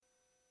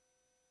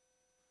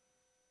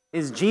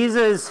Is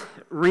Jesus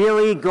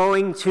really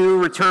going to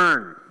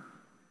return?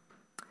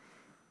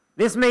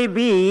 This may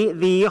be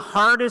the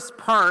hardest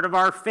part of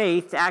our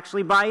faith to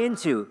actually buy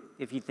into,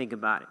 if you think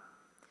about it.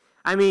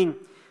 I mean,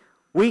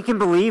 we can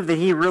believe that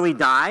he really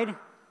died.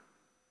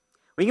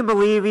 We can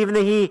believe even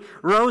that he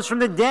rose from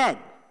the dead.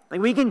 Like,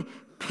 we can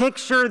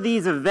picture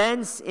these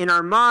events in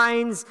our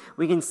minds.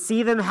 We can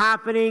see them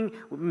happening.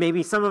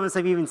 Maybe some of us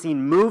have even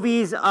seen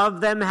movies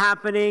of them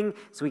happening,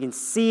 so we can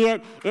see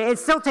it. It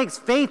still takes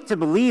faith to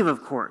believe,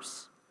 of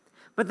course.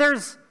 But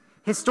there's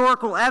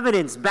historical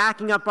evidence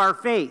backing up our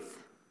faith.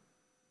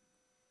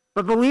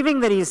 But believing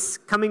that he's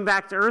coming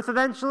back to earth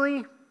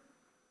eventually,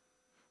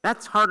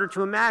 that's harder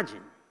to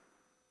imagine.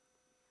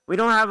 We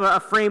don't have a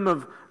frame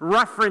of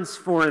reference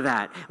for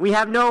that. We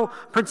have no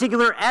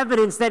particular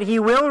evidence that he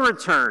will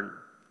return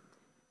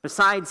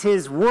besides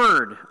his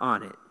word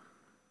on it.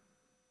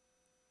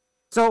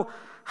 So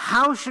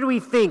how should we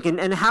think and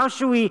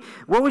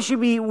what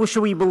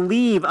should we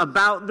believe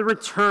about the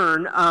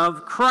return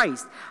of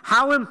Christ?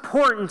 How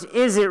important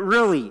is it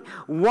really?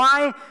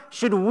 Why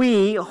should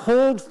we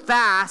hold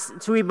fast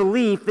to a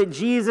belief that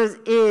Jesus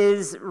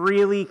is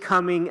really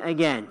coming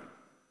again?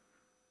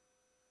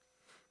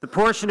 The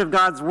portion of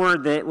God's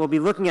word that we'll be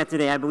looking at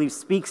today, I believe,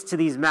 speaks to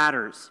these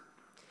matters.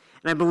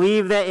 And I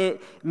believe that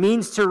it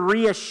means to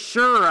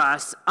reassure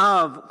us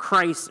of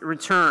Christ's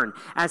return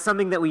as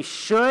something that we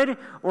should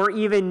or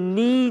even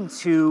need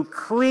to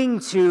cling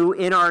to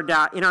in our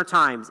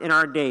times, in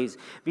our days.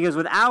 Because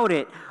without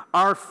it,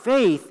 our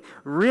faith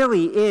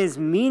really is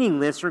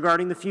meaningless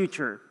regarding the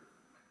future.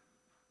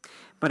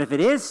 But if it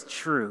is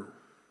true,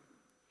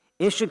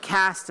 it should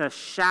cast a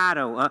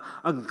shadow,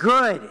 a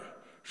good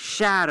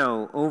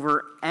shadow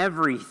over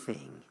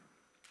everything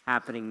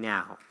happening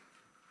now.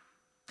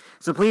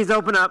 So please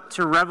open up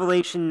to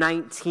Revelation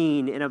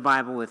 19 in a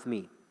Bible with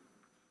me.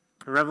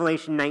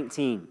 Revelation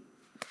 19.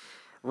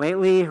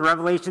 Lately,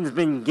 Revelation's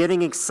been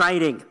getting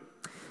exciting.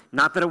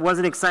 Not that it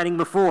wasn't exciting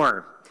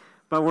before,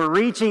 but we're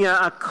reaching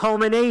a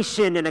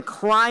culmination and a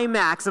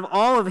climax of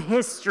all of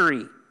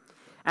history.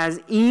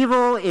 As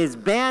evil is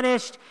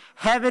banished,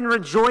 heaven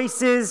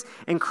rejoices,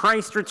 and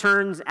Christ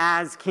returns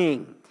as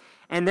King.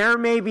 And there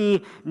may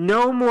be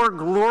no more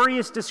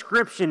glorious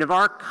description of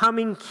our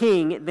coming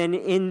King than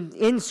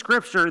in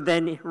Scripture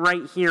than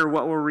right here,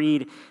 what we'll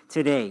read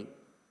today.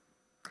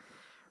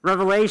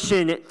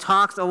 Revelation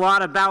talks a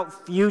lot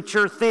about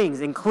future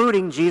things,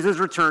 including Jesus'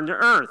 return to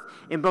earth.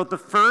 In both the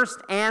first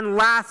and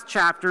last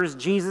chapters,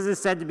 Jesus is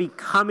said to be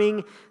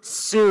coming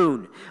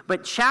soon.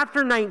 But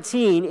chapter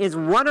 19 is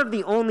one of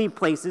the only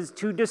places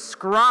to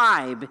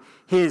describe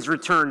his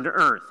return to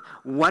earth,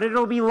 what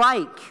it'll be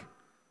like.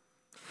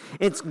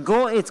 It's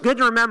good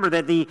to remember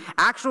that the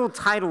actual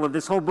title of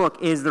this whole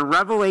book is The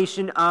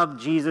Revelation of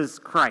Jesus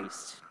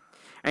Christ.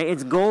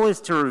 Its goal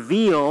is to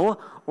reveal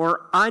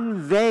or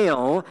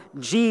unveil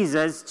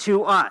Jesus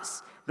to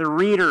us, the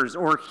readers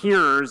or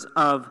hearers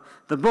of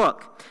the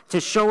book,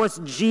 to show us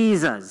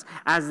Jesus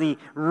as the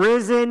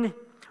risen,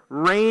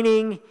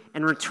 reigning,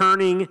 and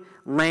returning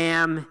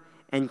Lamb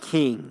and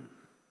King.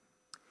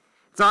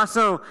 It's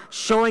also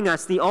showing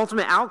us the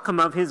ultimate outcome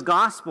of his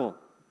gospel.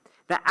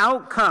 The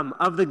outcome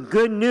of the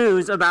good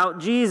news about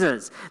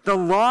Jesus, the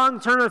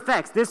long-term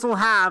effects this will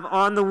have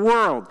on the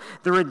world,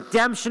 the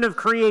redemption of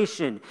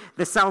creation,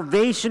 the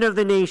salvation of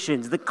the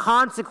nations, the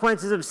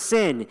consequences of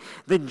sin,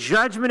 the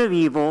judgment of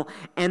evil,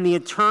 and the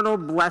eternal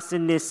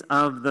blessedness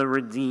of the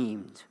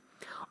redeemed.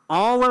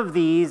 All of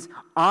these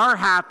are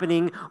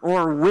happening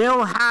or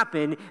will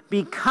happen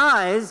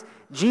because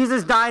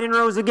Jesus died and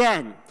rose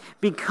again,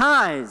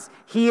 because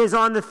he is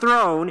on the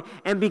throne,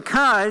 and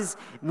because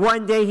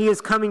one day he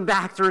is coming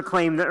back to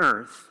reclaim the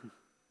earth.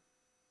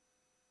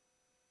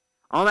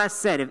 All that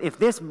said, if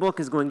this book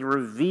is going to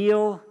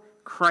reveal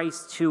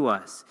Christ to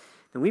us,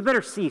 then we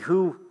better see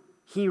who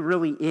he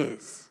really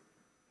is.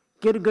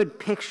 Get a good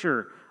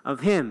picture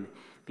of him,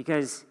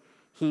 because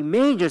he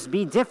may just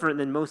be different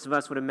than most of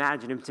us would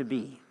imagine him to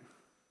be.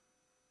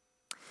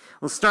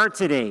 We'll start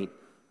today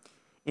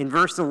in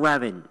verse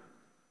 11.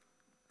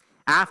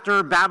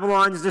 After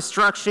Babylon's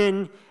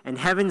destruction and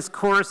heaven's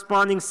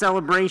corresponding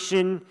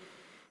celebration,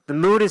 the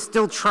mood is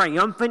still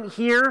triumphant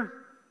here,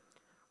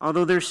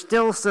 although there's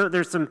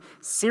some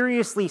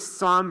seriously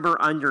somber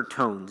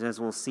undertones, as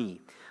we'll see.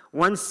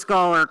 One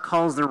scholar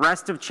calls the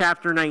rest of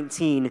chapter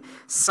 19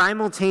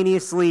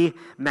 simultaneously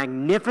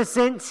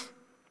magnificent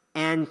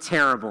and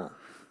terrible.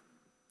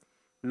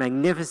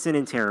 Magnificent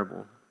and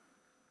terrible.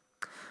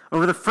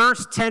 Over the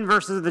first 10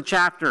 verses of the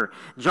chapter,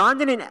 John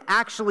didn't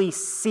actually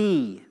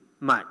see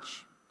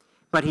much,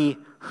 but he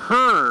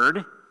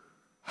heard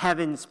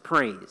heaven's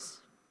praise.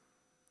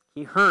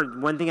 He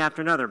heard one thing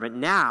after another, but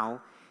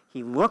now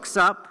he looks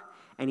up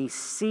and he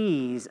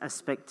sees a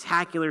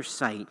spectacular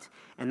sight,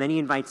 and then he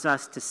invites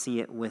us to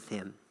see it with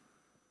him.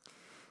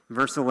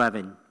 Verse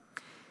 11,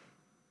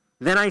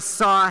 "Then I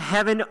saw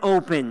heaven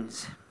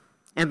opened,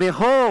 and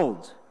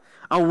behold,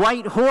 a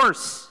white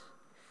horse.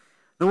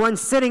 The one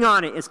sitting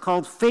on it is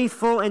called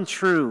Faithful and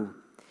True,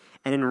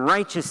 and in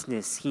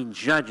righteousness he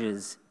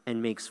judges and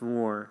makes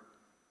war."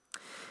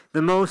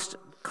 The most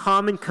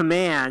common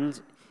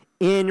command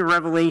in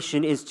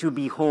Revelation is to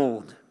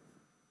behold,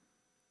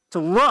 to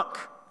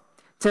look,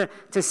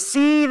 to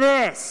see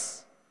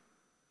this.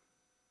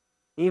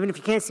 Even if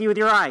you can't see with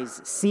your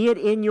eyes, see it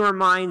in your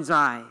mind's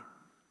eye.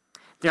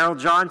 Darrell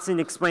Johnson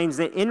explains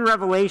that in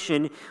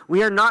Revelation,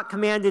 we are not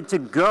commanded to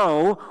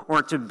go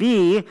or to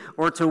be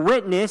or to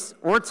witness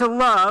or to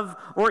love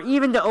or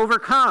even to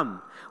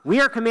overcome. We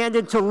are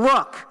commanded to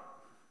look.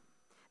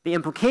 The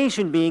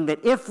implication being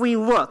that if we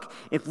look,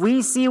 if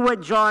we see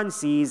what John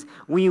sees,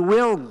 we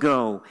will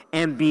go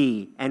and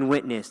be and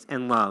witness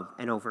and love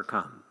and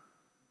overcome.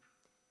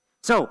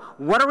 So,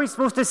 what are we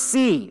supposed to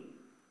see?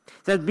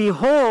 It says,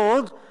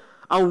 behold,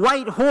 a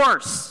white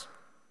horse.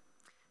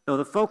 Though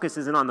the focus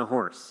isn't on the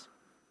horse.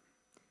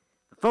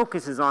 The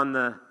focus is on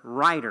the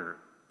rider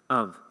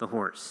of the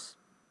horse.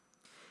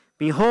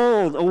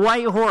 Behold, a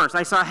white horse.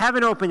 I saw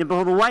heaven open, and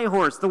behold, a white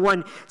horse. The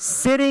one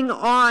sitting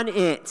on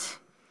it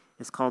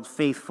is called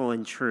Faithful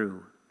and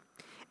True.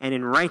 And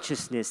in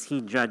righteousness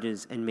he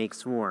judges and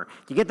makes war.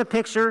 Do you get the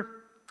picture?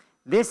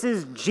 This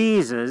is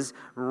Jesus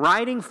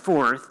riding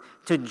forth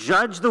to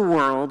judge the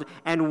world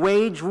and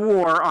wage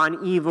war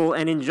on evil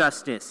and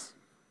injustice.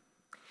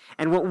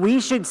 And what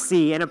we should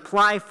see and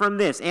apply from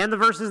this and the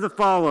verses that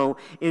follow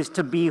is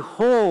to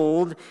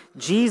behold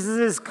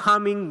Jesus'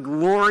 coming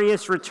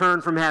glorious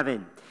return from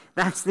heaven.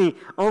 That's the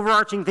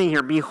overarching thing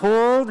here.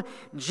 Behold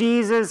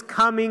Jesus'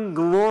 coming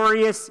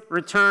glorious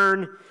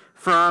return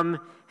from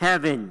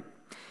heaven.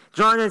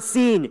 John has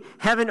seen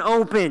heaven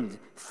opened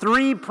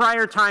 3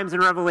 prior times in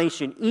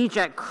Revelation, each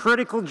at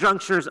critical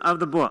junctures of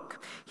the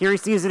book. Here he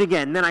sees it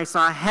again. Then I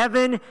saw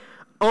heaven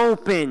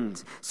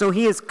opened. So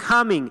he is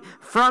coming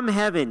from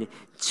heaven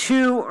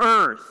to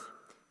earth.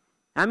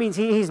 That means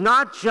he's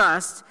not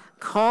just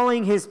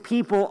calling his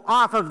people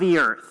off of the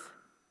earth.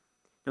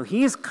 No,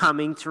 he is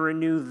coming to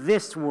renew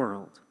this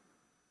world.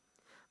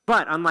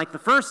 But unlike the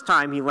first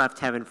time he left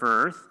heaven for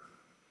earth,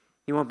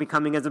 he won't be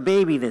coming as a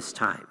baby this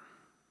time.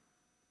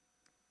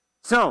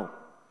 So,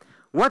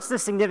 what's the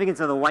significance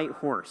of the white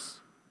horse?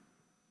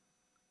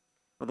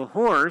 Well, the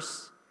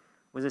horse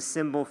was a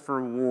symbol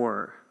for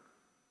war.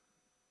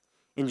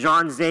 In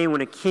John's day,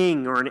 when a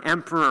king or an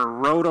emperor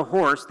rode a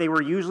horse, they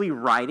were usually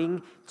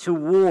riding to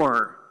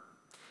war.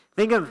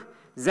 Think of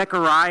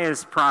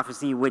Zechariah's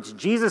prophecy, which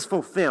Jesus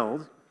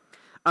fulfilled,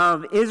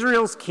 of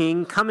Israel's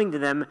king coming to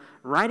them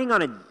riding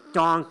on a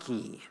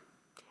donkey.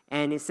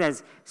 And it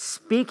says,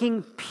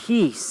 speaking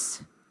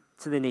peace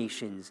to the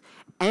nations,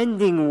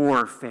 ending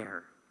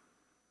warfare.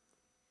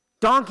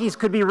 Donkeys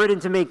could be ridden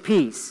to make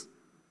peace,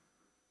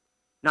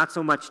 not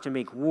so much to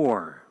make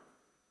war.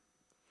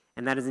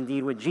 And that is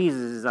indeed what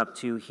Jesus is up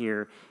to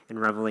here in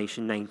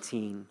Revelation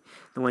 19.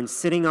 The one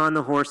sitting on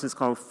the horse is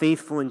called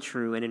Faithful and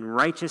True, and in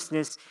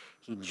righteousness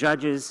he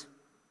judges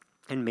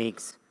and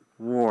makes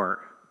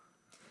war.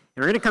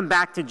 And we're going to come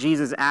back to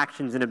Jesus'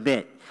 actions in a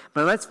bit,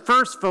 but let's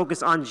first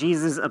focus on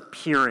Jesus'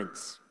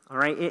 appearance. All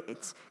right,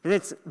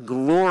 it's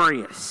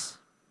glorious.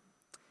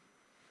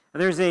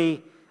 There's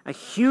a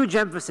huge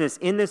emphasis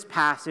in this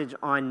passage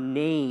on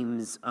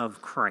names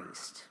of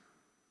Christ.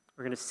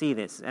 We're going to see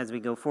this as we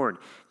go forward.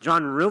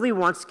 John really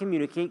wants to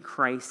communicate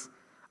Christ's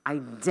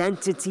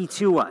identity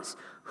to us,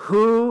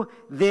 who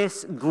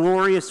this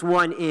glorious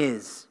one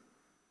is.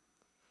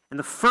 And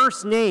the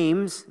first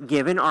names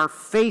given are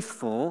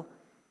faithful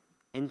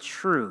and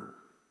true.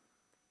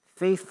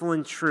 Faithful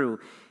and true.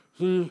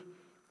 He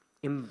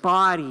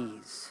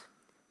embodies,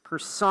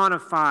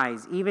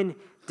 personifies, even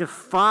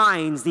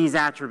defines these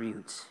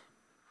attributes.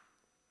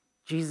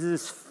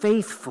 Jesus is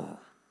faithful.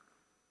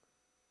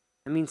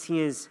 That means he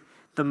is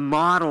the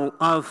model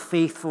of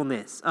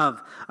faithfulness,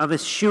 of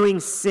eschewing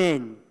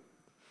sin.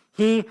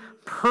 He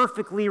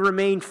perfectly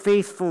remained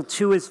faithful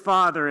to his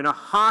Father in a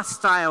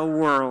hostile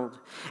world,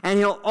 and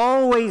he'll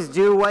always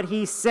do what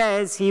he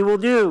says he will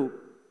do.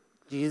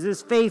 Jesus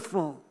is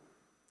faithful,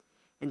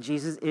 and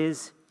Jesus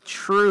is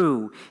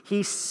true.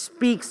 He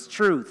speaks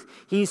truth.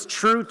 He's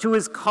true to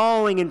his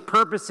calling and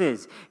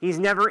purposes. He's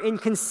never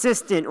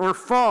inconsistent or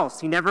false.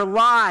 He never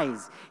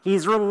lies.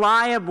 He's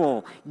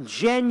reliable,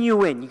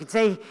 genuine. You could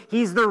say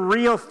he's the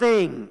real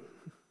thing.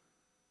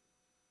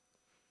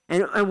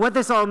 And what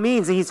this all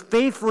means, that he's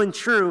faithful and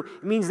true,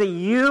 it means that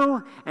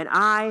you and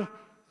I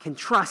can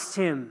trust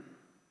him.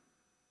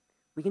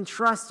 We can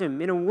trust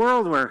him in a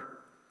world where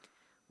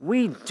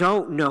we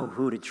don't know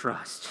who to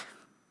trust.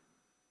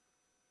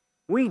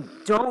 We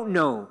don't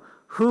know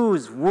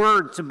whose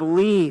word to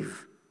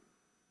believe.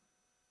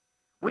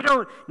 We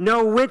don't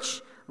know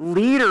which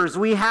leaders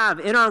we have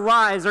in our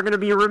lives are going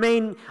to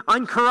remain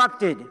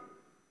uncorrupted.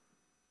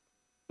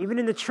 Even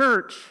in the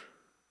church.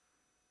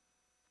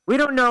 We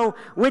don't know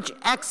which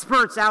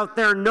experts out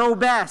there know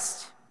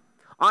best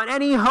on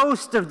any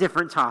host of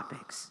different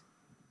topics.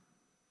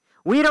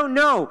 We don't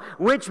know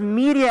which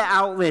media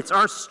outlets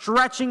are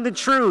stretching the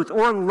truth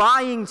or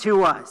lying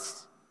to us.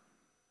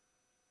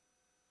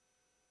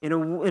 In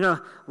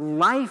a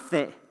life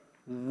that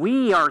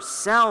we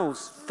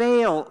ourselves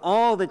fail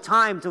all the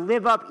time to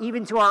live up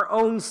even to our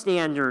own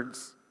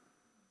standards.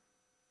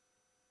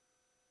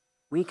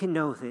 we can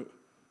know that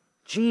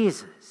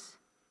Jesus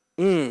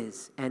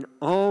is and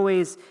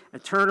always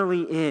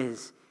eternally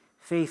is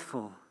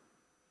faithful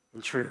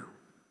and true.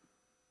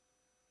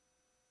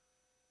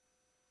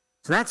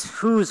 So that's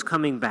who's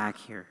coming back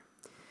here.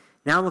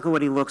 Now look at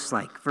what he looks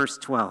like. Verse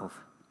 12.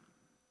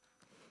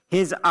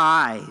 His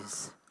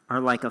eyes are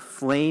like a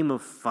flame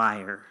of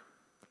fire,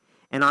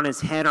 and on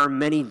his head are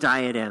many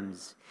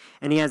diadems,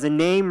 and he has a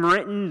name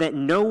written that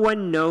no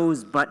one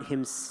knows but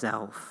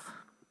himself.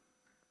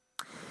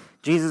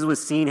 Jesus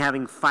was seen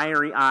having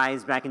fiery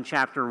eyes back in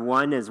chapter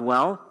 1 as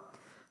well.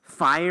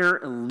 Fire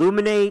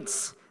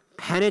illuminates,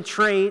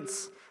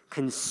 penetrates,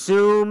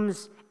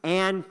 consumes,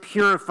 and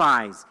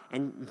purifies.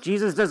 And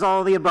Jesus does all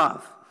of the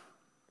above.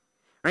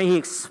 Right? He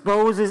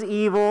exposes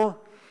evil.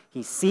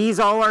 He sees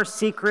all our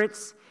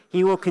secrets.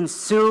 He will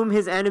consume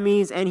his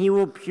enemies, and he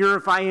will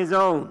purify his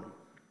own.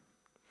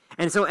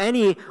 And so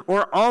any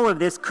or all of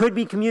this could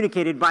be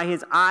communicated by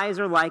his eyes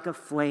are like a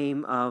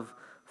flame of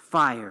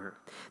fire.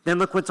 Then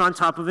look what's on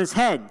top of his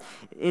head.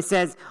 It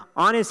says,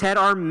 on his head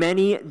are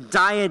many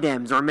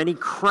diadems, or many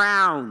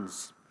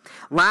crowns.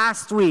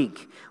 Last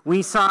week,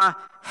 we saw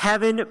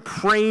heaven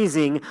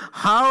praising,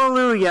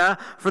 hallelujah,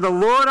 for the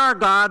Lord our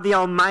God, the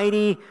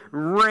Almighty,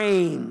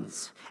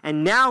 reigns.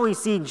 And now we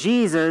see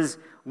Jesus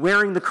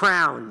wearing the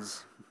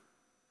crowns.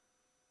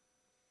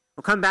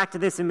 We'll come back to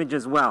this image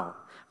as well.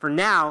 For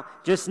now,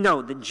 just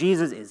note that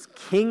Jesus is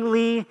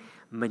kingly,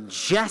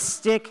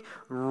 majestic,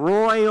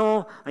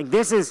 royal. Like,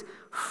 this is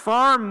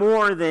far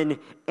more than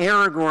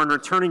Aragorn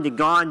returning to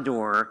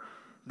Gondor,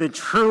 the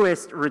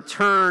truest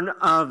return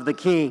of the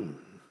king.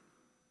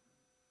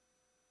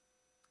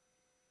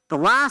 The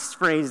last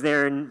phrase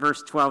there in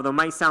verse 12, though,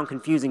 might sound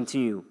confusing to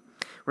you,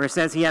 where it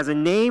says he has a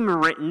name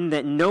written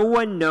that no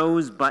one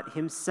knows but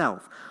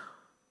himself.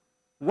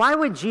 Why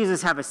would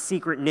Jesus have a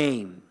secret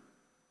name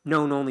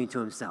known only to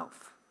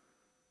himself?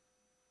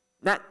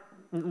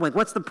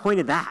 What's the point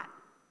of that?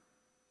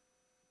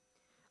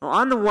 Well,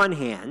 on the one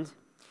hand,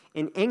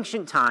 in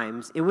ancient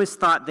times, it was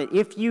thought that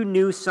if you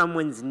knew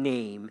someone's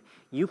name,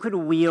 you could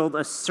wield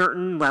a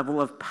certain level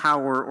of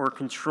power or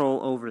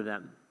control over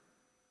them.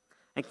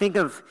 Like, think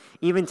of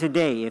even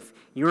today, if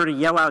you were to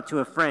yell out to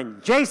a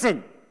friend,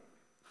 Jason!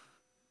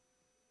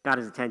 Got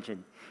his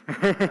attention.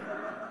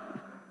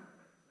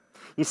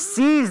 You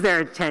seize their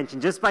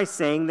attention just by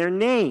saying their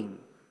name.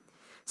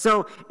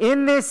 So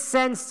in this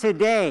sense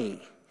today,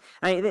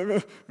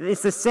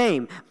 it's the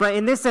same. But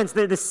in this sense,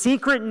 the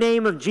secret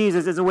name of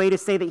Jesus is a way to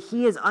say that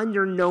he is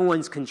under no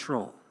one's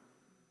control.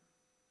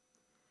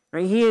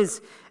 Right? He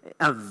is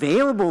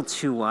available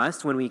to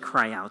us when we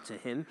cry out to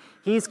him.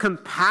 He's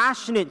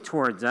compassionate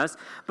towards us,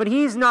 but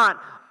he's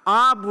not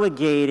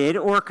obligated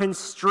or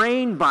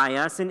constrained by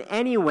us in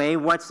any way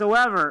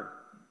whatsoever.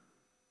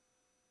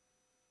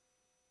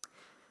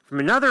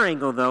 From another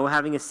angle, though,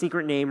 having a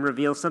secret name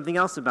reveals something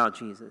else about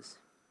Jesus.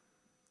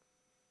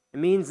 It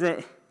means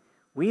that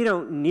we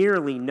don't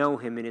nearly know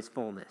him in his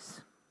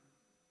fullness.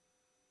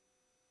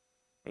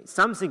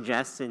 Some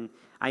suggest, and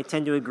I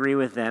tend to agree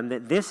with them,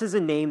 that this is a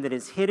name that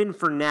is hidden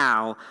for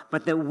now,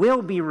 but that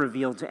will be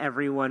revealed to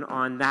everyone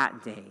on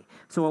that day.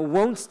 So it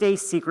won't stay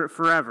secret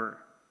forever.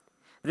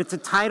 That it's a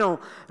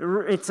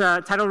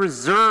title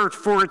reserved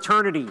for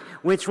eternity,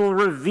 which will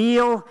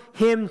reveal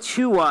him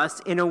to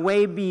us in a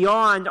way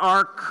beyond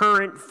our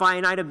current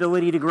finite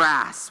ability to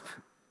grasp.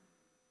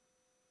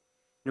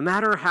 No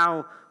matter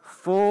how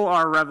full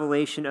our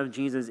revelation of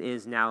Jesus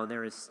is now,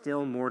 there is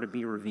still more to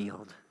be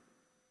revealed.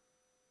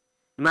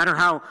 No matter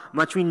how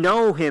much we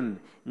know him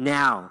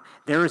now,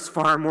 there is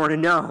far more to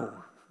know.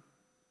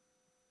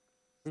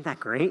 Isn't that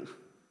great?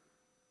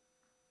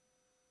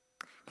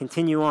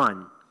 Continue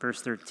on,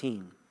 verse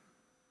 13.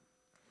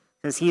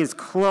 It says, he is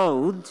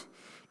clothed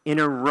in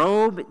a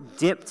robe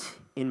dipped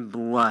in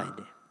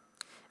blood.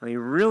 And we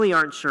really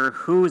aren't sure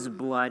whose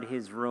blood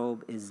his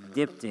robe is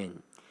dipped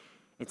in.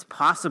 It's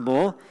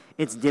possible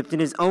it's dipped in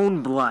his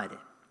own blood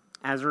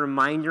as a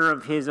reminder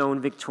of his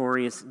own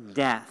victorious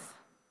death.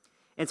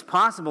 It's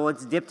possible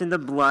it's dipped in the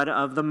blood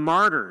of the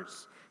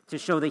martyrs to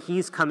show that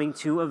he's coming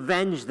to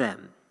avenge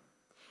them.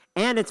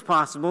 And it's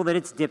possible that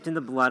it's dipped in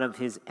the blood of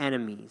his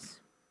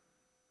enemies.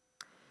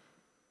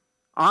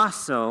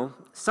 Also,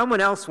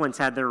 someone else once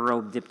had their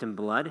robe dipped in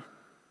blood.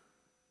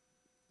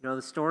 You know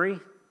the story?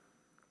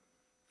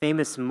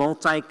 Famous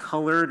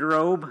multicolored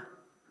robe.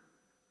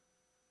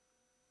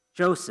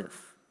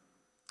 Joseph.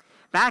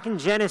 Back in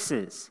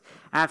Genesis,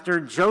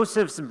 after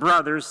Joseph's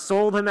brothers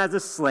sold him as a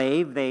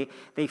slave, they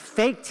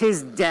faked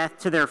his death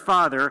to their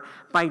father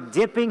by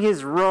dipping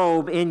his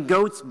robe in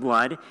goat's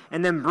blood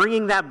and then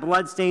bringing that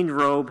blood-stained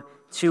robe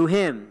to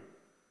him.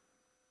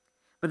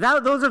 But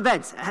those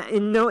events,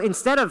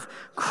 instead of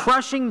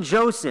crushing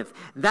Joseph,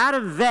 that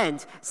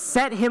event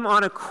set him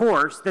on a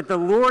course that the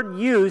Lord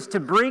used to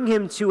bring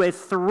him to a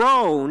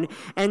throne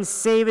and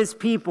save his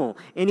people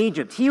in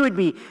Egypt. He would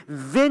be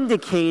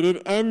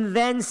vindicated and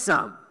then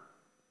some.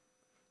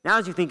 Now,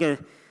 as you think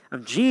of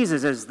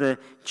Jesus as the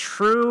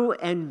true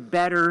and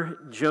better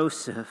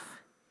Joseph,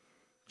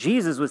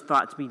 Jesus was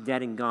thought to be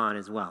dead and gone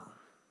as well.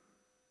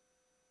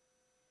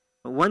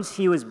 But But once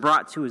he was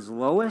brought to his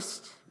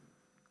lowest,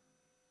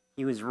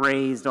 he was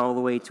raised all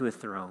the way to a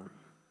throne.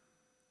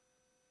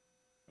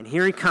 And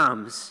here he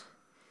comes,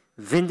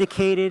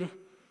 vindicated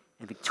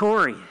and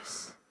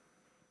victorious,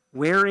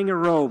 wearing a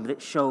robe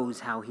that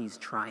shows how he's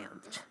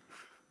triumphed.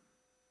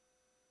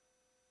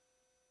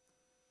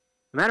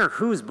 No matter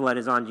whose blood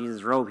is on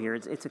Jesus' robe here,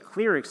 it's a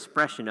clear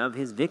expression of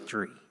his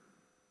victory.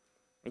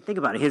 Think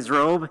about it. His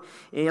robe,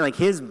 like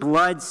his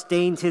blood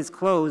stained his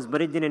clothes, but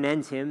it didn't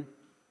end him.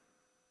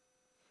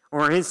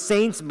 Or his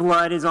saints'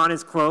 blood is on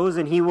his clothes,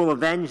 and he will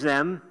avenge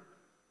them.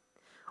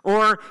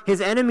 Or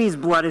his enemy's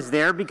blood is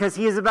there because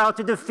he is about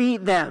to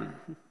defeat them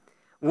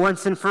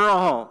once and for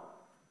all.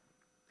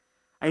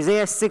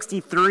 Isaiah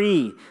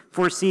 63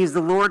 foresees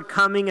the Lord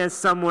coming as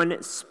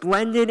someone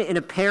splendid in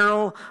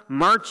apparel,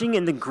 marching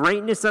in the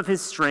greatness of his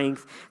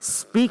strength,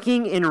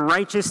 speaking in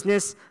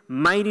righteousness,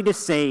 mighty to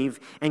save,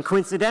 and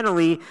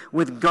coincidentally,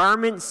 with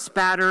garments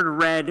spattered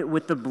red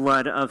with the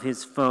blood of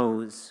his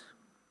foes.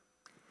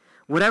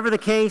 Whatever the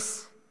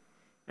case,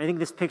 I think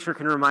this picture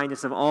can remind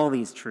us of all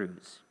these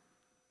truths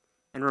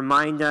and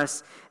remind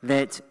us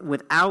that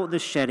without the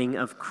shedding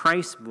of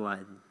Christ's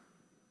blood,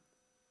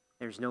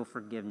 there's no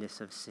forgiveness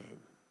of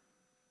sin.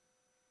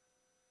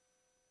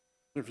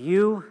 Have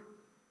you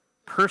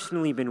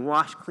personally been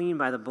washed clean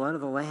by the blood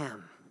of the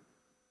Lamb?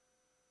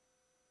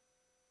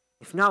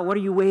 If not, what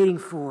are you waiting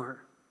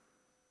for?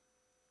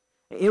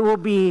 It will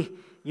be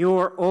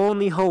your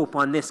only hope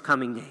on this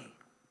coming day.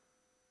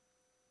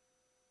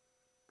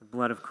 The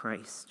blood of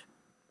Christ.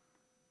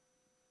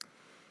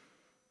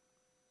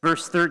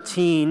 Verse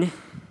 13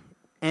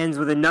 ends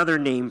with another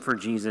name for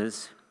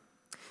Jesus.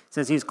 It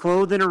says he's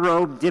clothed in a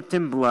robe dipped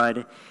in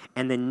blood,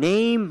 and the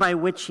name by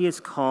which he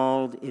is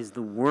called is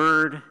the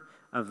Word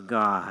of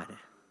God.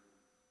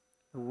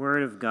 The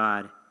Word of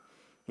God.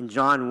 In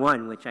John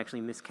 1, which actually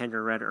Miss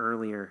Kendra read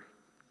earlier,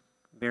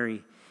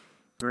 very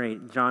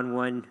great. John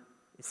 1,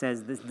 it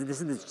says,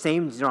 this is the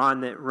same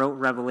John that wrote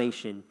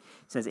Revelation.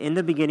 It says, in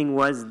the beginning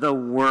was the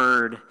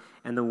Word,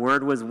 and the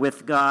Word was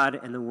with God,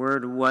 and the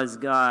Word was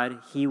God.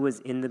 He was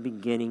in the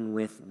beginning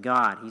with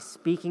God. He's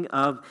speaking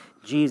of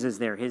Jesus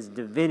there, his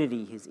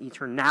divinity, his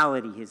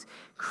eternality, his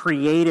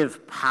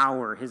creative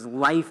power, his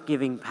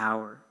life-giving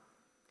power.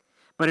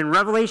 But in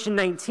Revelation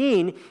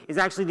 19 is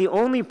actually the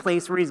only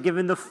place where he's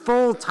given the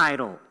full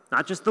title,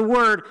 not just the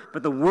Word,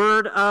 but the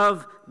Word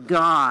of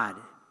God.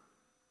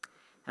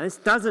 Now, this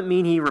doesn't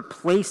mean he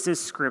replaces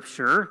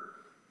Scripture.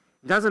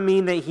 It doesn't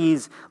mean that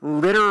he's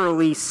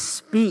literally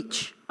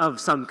speech of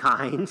some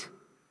kind.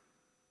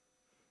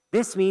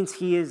 This means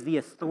he is the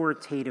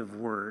authoritative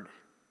Word.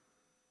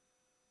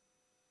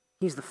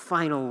 He's the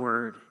final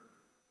word.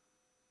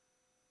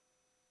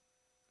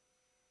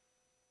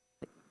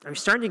 Are you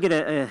starting to get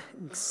a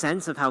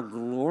sense of how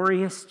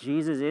glorious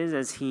Jesus is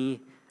as he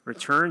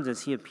returns,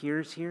 as he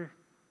appears here?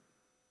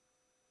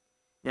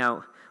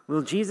 Now,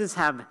 will Jesus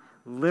have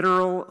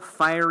literal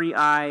fiery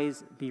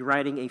eyes, be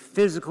riding a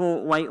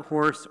physical white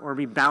horse, or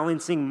be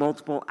balancing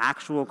multiple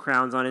actual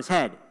crowns on his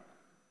head?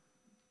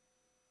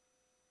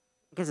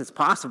 I guess it's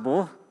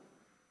possible. I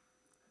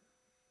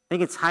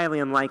think it's highly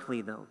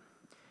unlikely, though.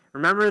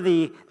 Remember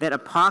that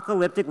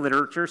apocalyptic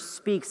literature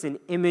speaks in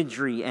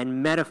imagery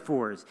and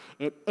metaphors.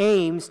 It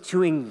aims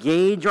to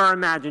engage our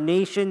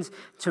imaginations,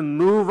 to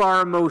move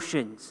our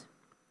emotions.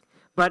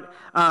 But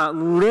a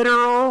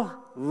literal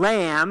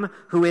lamb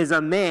who is a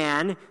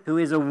man, who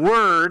is a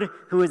word,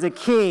 who is a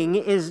king,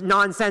 is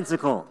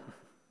nonsensical.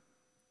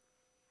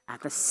 At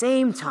the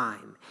same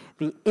time,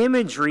 the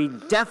imagery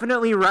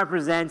definitely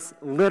represents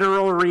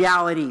literal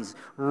realities,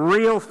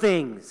 real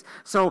things.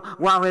 So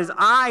while his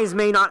eyes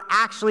may not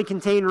actually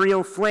contain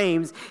real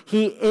flames,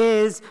 he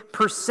is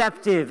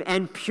perceptive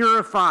and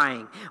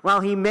purifying.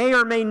 While he may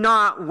or may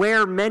not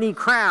wear many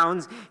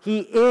crowns,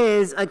 he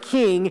is a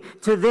king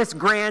to this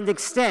grand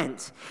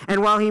extent.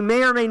 And while he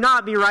may or may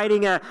not be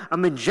riding a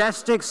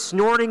majestic,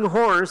 snorting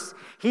horse,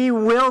 he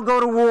will go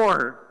to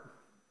war.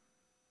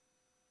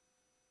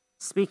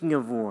 Speaking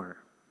of war,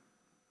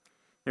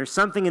 there's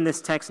something in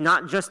this text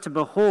not just to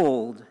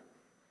behold,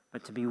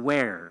 but to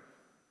beware.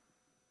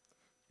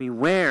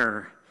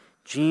 Beware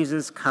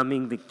Jesus'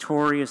 coming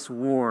victorious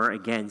war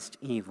against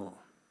evil.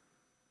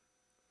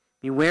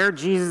 Beware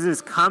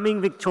Jesus' coming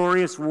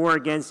victorious war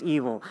against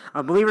evil.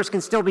 Believers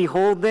can still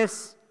behold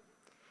this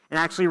and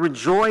actually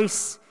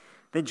rejoice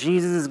that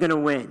Jesus is going to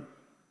win.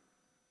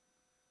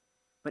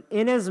 But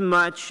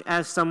inasmuch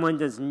as someone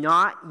does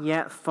not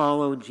yet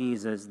follow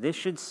Jesus, this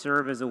should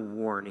serve as a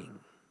warning.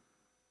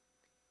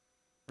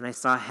 And I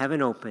saw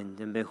heaven opened,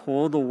 and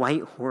behold, a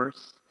white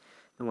horse.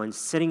 The one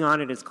sitting on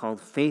it is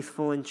called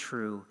Faithful and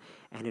True,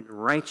 and in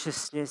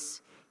righteousness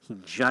he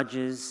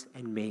judges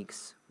and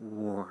makes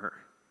war.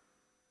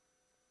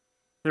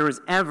 If there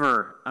was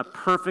ever a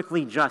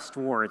perfectly just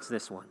war, it's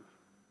this one.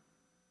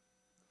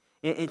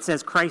 It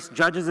says Christ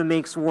judges and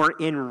makes war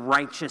in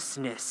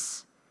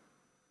righteousness.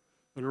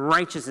 in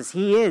righteousness.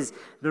 He is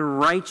the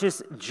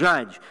righteous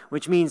judge,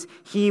 which means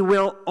he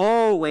will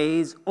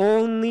always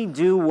only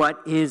do what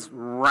is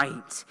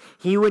right.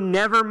 He would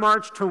never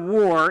march to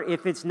war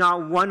if it's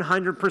not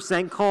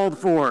 100% called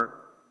for.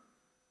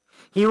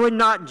 He would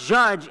not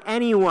judge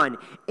anyone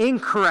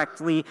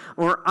incorrectly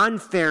or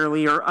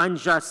unfairly or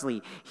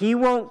unjustly. He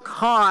won't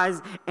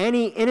cause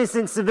any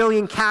innocent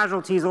civilian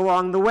casualties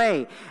along the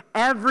way.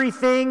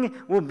 Everything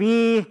will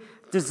be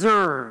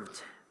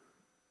deserved.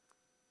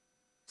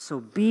 So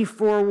be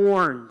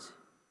forewarned,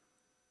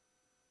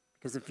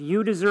 because if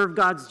you deserve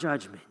God's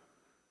judgment,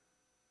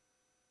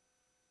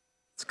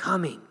 it's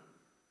coming.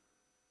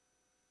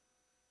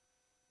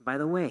 By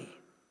the way,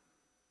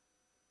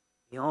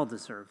 we all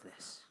deserve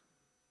this,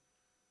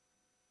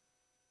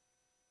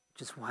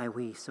 which is why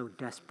we so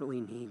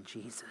desperately need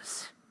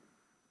Jesus.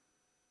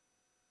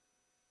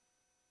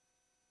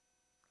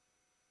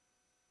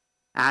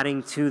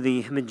 Adding to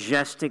the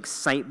majestic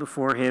sight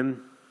before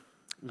him,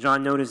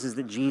 John notices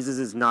that Jesus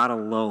is not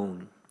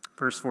alone.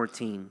 Verse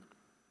 14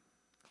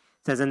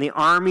 says, "And the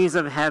armies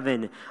of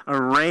heaven,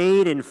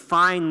 arrayed in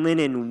fine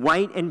linen,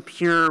 white and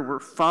pure, were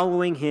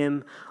following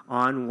him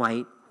on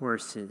white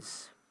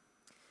horses."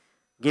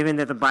 Given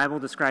that the Bible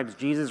describes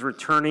Jesus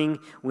returning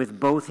with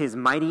both his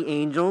mighty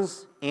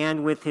angels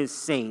and with his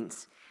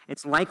saints,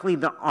 it's likely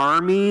the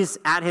armies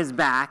at his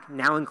back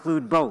now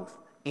include both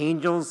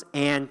angels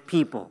and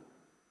people.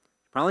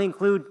 Probably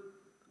include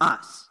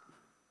us.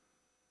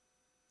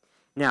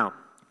 Now,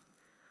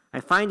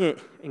 I find it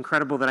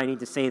incredible that I need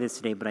to say this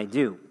today, but I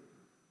do.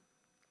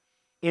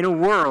 In a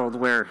world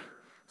where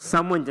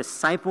someone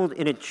discipled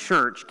in a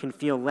church can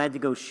feel led to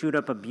go shoot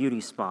up a beauty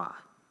spa,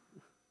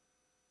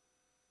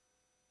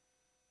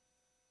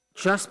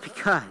 just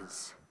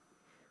because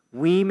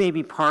we may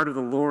be part of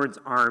the Lord's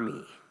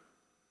army,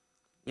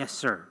 yes,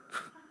 sir,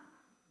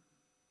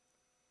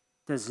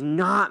 does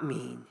not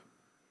mean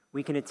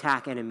we can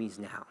attack enemies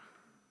now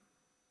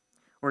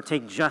or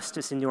take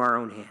justice into our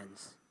own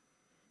hands.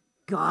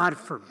 God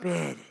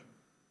forbid.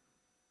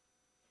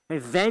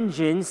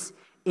 Vengeance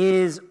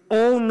is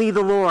only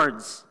the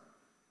Lord's.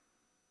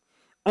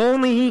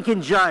 Only he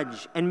can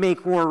judge and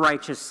make war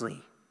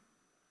righteously.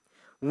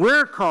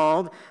 We're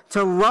called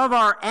to love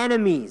our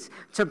enemies,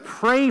 to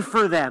pray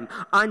for them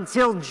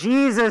until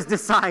Jesus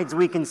decides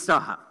we can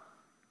stop.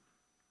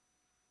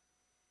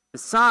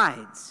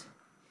 Besides,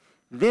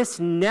 this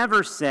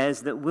never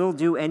says that we'll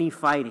do any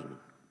fighting.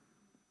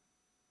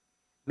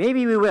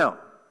 Maybe we will,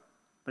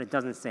 but it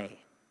doesn't say.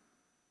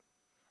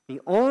 The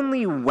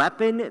only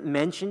weapon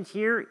mentioned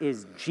here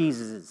is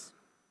Jesus's,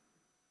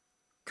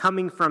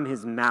 coming from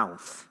his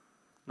mouth.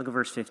 Look at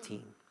verse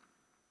 15.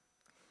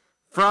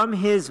 From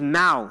his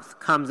mouth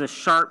comes a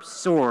sharp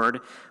sword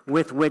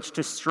with which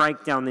to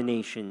strike down the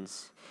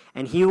nations,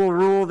 and he will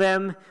rule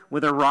them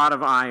with a rod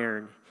of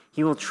iron.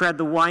 He will tread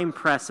the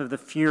winepress of the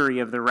fury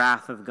of the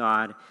wrath of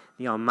God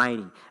the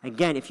Almighty.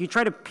 Again, if you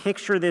try to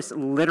picture this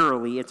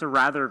literally, it's a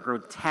rather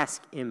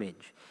grotesque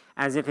image,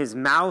 as if his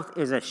mouth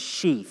is a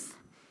sheath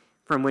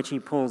from which he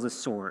pulls a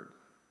sword.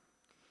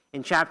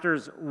 In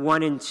chapters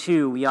 1 and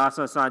 2, we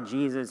also saw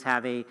Jesus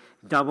have a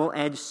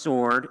double-edged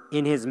sword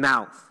in his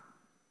mouth.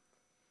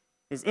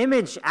 This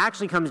image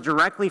actually comes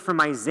directly from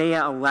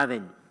Isaiah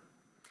 11,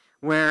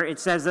 where it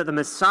says that the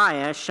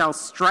Messiah shall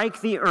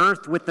strike the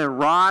earth with the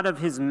rod of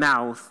his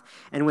mouth,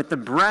 and with the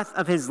breath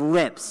of his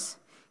lips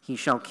he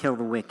shall kill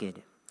the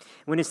wicked.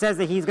 When it says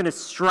that he's going to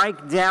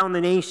strike down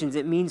the nations,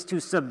 it means to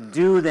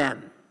subdue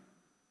them.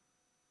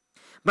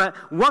 But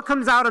what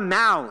comes out of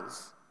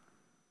mouths?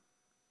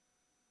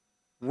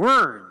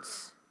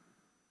 Words.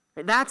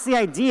 That's the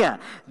idea.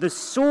 The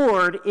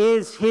sword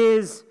is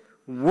his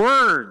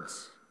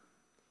words.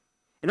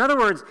 In other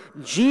words,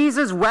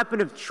 Jesus' weapon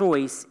of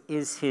choice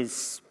is his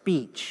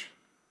speech.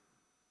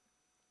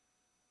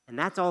 And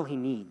that's all he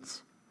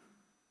needs.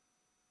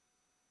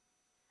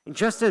 And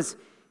just as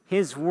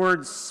his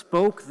words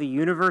spoke the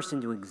universe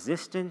into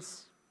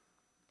existence,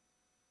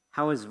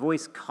 how his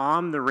voice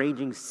calmed the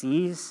raging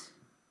seas,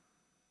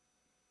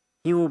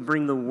 he will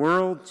bring the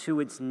world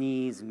to its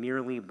knees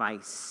merely by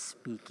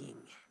speaking.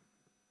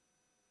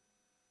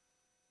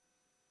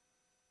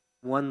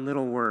 One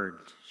little word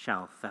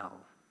shall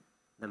fell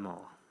them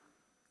all.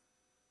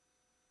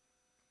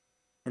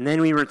 And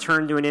then we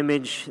return to an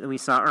image that we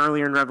saw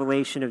earlier in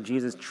Revelation of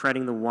Jesus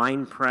treading the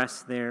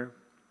winepress there.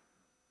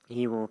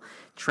 He will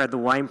tread the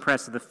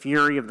winepress of the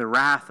fury of the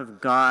wrath of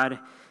God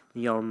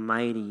the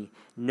Almighty.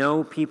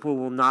 No, people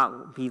will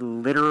not be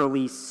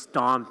literally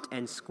stomped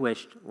and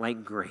squished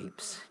like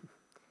grapes.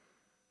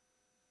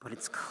 But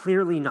it's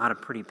clearly not a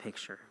pretty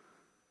picture.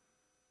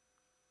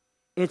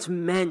 It's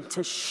meant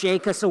to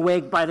shake us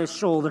awake by the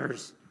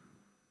shoulders.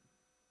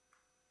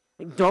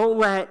 Don't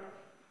let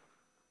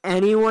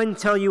anyone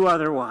tell you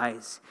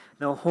otherwise.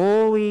 The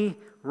holy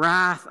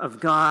wrath of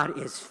God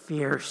is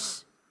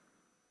fierce.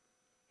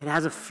 It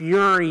has a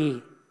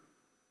fury.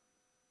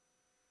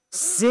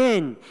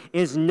 Sin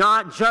is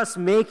not just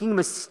making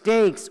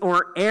mistakes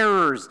or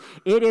errors.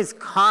 It is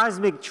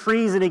cosmic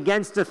treason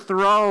against a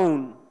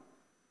throne.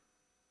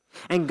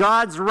 And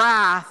God's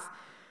wrath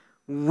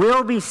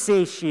will be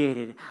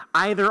satiated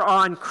either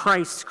on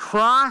Christ's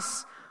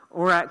cross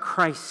or at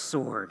Christ's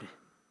sword.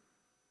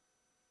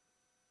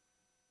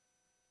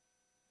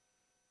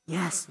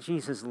 Yes,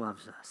 Jesus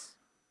loves us.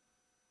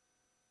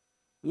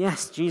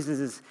 Yes, Jesus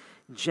is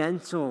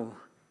gentle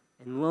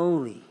and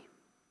lowly.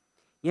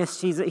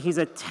 Yes, he's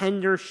a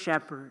tender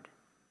shepherd.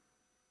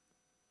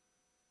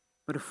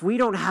 But if we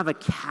don't have a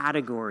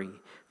category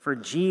for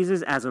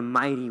Jesus as a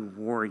mighty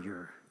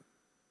warrior,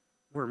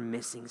 we're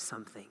missing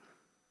something.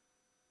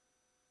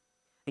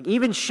 Like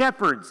even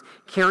shepherds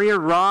carry a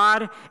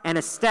rod and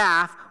a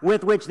staff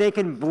with which they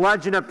can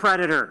bludgeon a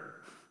predator.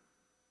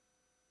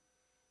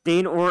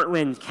 Dane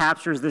Ortland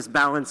captures this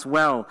balance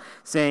well,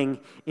 saying,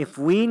 if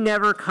we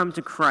never come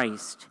to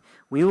Christ,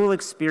 we will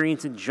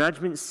experience a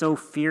judgment so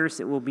fierce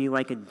it will be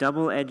like a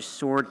double-edged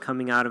sword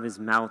coming out of his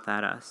mouth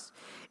at us.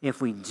 If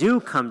we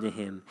do come to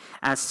him,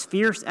 as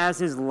fierce as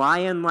his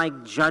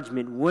lion-like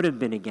judgment would have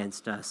been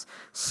against us,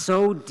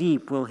 so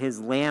deep will his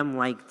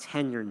lamb-like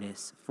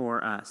tenderness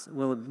for us,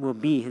 will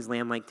be his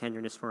lamb-like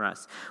tenderness for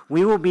us.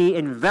 We will be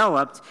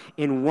enveloped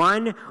in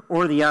one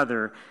or the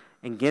other.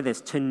 And get this,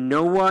 to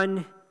no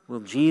one will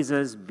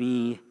Jesus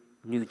be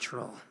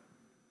neutral.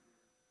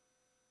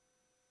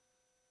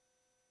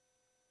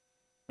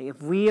 If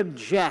we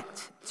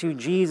object to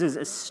Jesus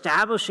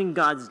establishing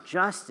God's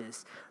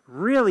justice,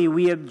 really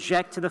we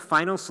object to the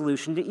final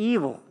solution to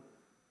evil.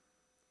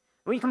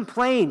 We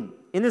complain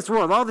in this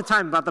world all the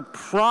time about the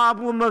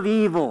problem of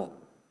evil.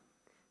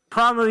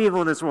 Problem of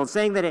evil in this world,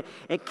 saying that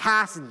it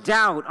casts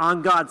doubt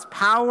on God's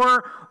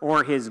power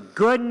or his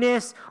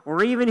goodness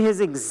or even his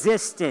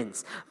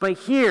existence. But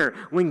here,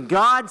 when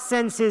God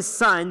sends his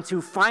Son to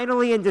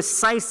finally and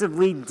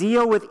decisively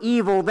deal with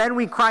evil, then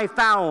we cry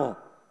foul.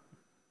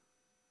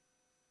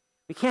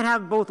 We can't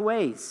have both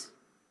ways.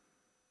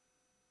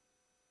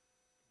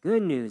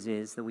 Good news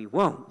is that we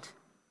won't.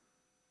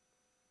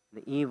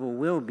 The evil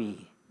will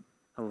be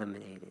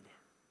eliminated.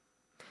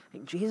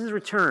 Jesus'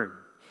 return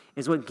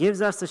is what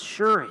gives us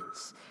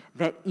assurance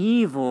that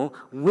evil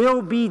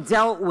will be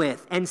dealt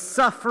with and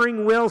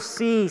suffering will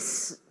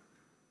cease.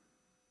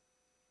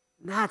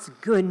 That's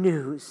good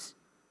news.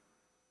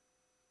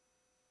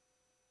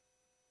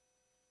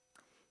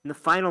 In the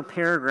final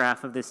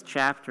paragraph of this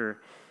chapter,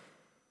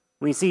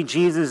 we see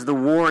Jesus, the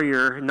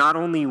warrior, not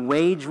only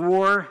wage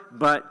war,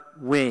 but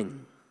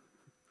win.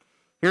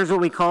 Here's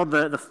what we call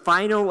the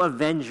final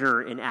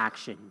avenger in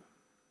action.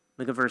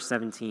 Look at verse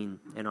 17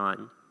 and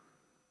on.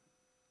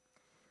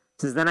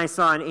 It says, then I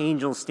saw an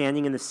angel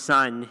standing in the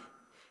sun,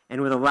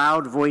 and with a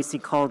loud voice he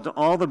called to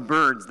all the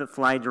birds that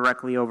fly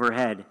directly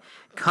overhead,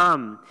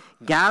 come,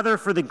 gather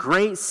for the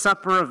great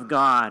supper of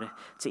God,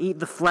 to eat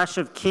the flesh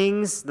of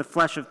kings, the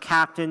flesh of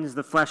captains,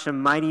 the flesh of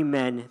mighty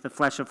men, the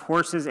flesh of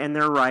horses and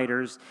their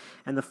riders,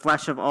 and the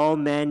flesh of all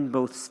men,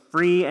 both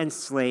free and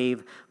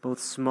slave, both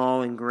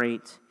small and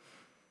great.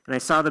 And I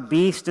saw the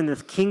beast and the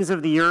kings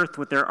of the earth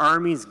with their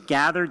armies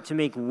gathered to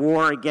make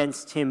war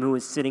against him who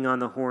was sitting on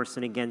the horse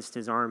and against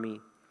his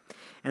army.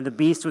 And the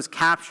beast was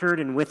captured,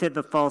 and with it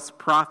the false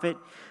prophet,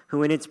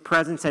 who in its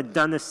presence had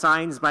done the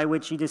signs by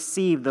which he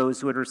deceived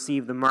those who had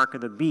received the mark of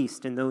the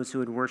beast and those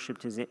who had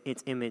worshipped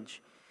its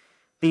image.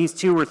 These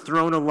two were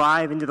thrown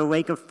alive into the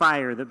lake of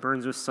fire that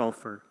burns with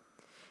sulfur.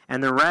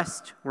 And the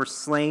rest were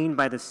slain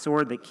by the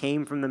sword that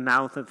came from the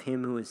mouth of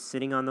him who was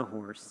sitting on the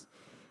horse.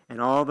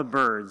 And all the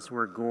birds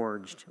were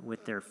gorged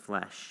with their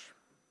flesh.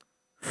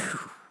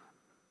 Whew.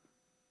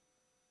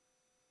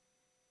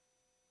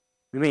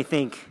 We may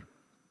think,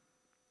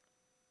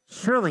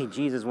 surely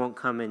Jesus won't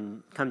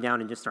come down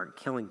and just start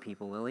killing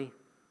people, will he?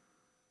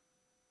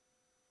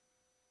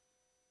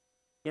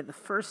 Yet the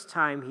first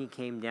time he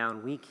came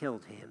down, we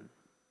killed him.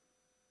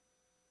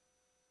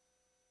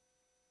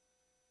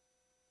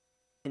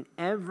 And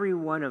every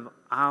one of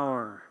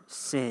our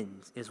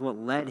sins is what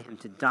led him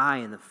to die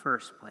in the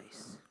first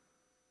place.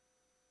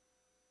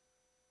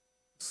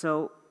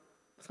 So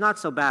it's not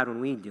so bad when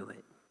we do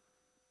it.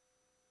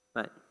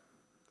 But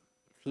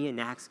if he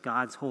enacts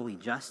God's holy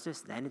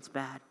justice, then it's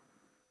bad.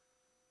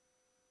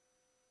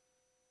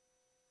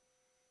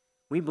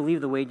 We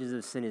believe the wages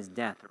of sin is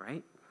death,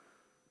 right?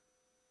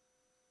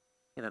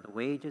 Yeah, that the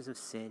wages of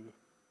sin is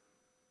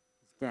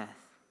death.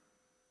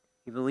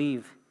 We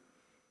believe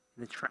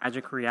in the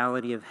tragic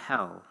reality of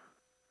hell.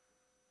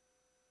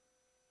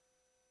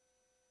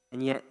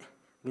 And yet,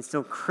 we can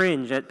still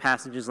cringe at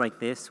passages like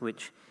this,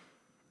 which,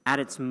 at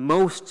its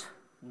most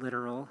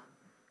literal,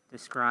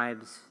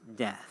 describes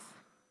death.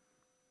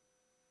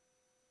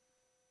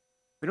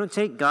 We don't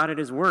take God at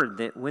his word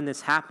that when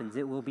this happens,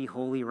 it will be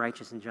holy,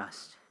 righteous, and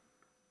just.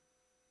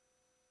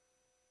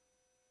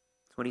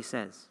 That's what he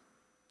says.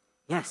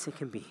 Yes, it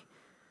can be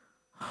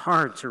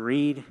hard to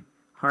read,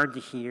 hard to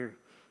hear.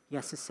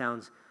 Yes, it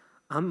sounds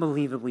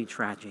unbelievably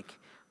tragic,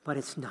 but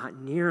it's not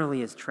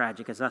nearly as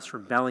tragic as us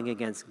rebelling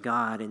against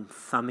God and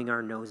thumbing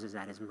our noses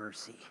at his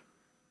mercy.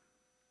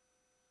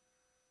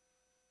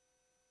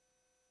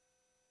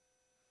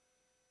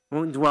 I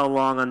won't dwell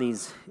long on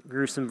these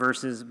gruesome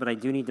verses, but I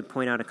do need to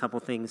point out a couple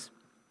things.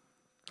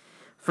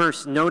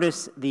 First,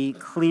 notice the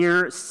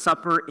clear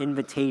supper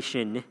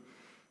invitation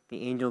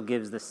the angel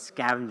gives the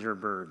scavenger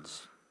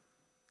birds.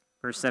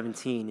 Verse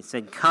 17, it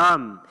said,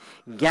 "Come,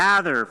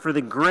 gather for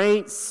the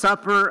great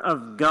supper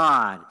of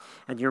God."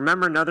 And do you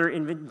remember another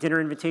dinner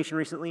invitation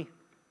recently?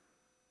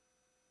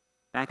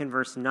 Back in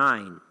verse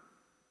 9,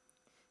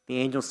 the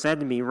angel said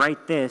to me,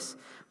 "Write this,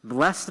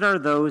 blessed are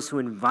those who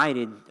are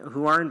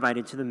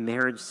invited to the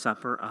marriage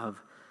supper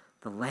of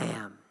the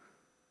Lamb."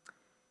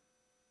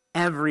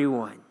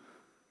 Everyone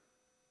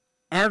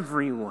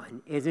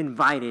is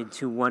invited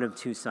to one of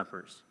two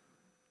suppers.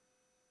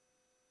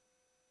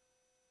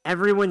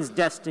 Everyone's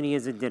destiny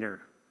is a dinner.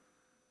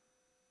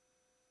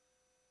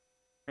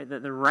 Right?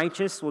 The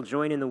righteous will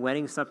join in the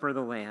wedding supper of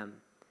the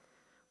Lamb,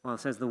 while it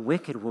says the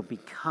wicked will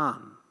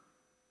become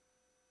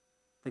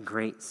the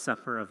great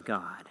supper of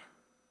God.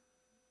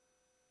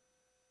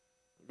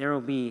 There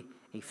will be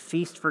a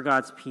feast for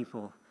God's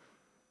people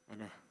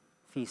and a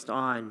feast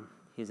on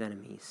his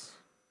enemies.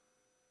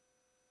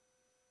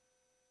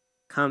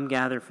 Come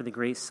gather for the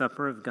great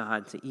supper of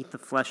God, to eat the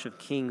flesh of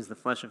kings, the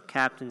flesh of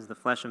captains, the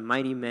flesh of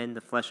mighty men,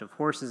 the flesh of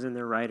horses and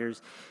their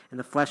riders, and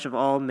the flesh of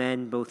all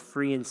men, both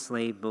free and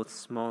slave, both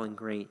small and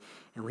great.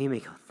 And we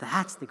may go,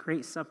 that's the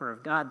great supper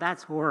of God.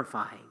 That's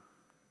horrifying.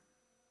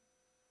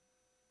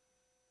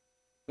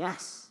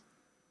 Yes,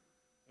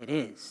 it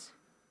is.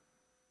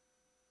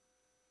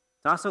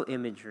 It's also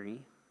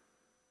imagery.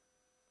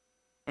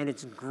 And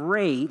it's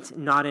great,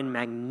 not in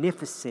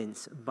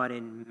magnificence, but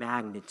in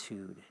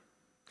magnitude.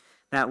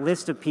 That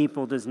list of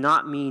people does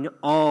not mean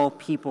all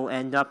people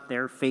end up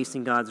there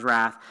facing God's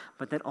wrath,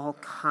 but that all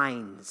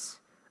kinds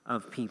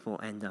of people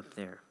end up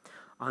there.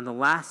 On the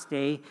last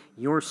day,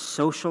 your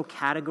social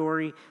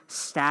category,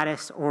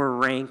 status, or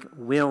rank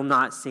will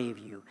not save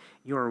you.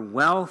 Your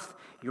wealth,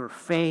 your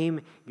fame,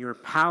 your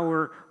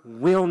power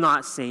will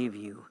not save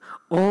you.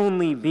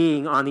 Only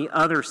being on the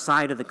other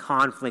side of the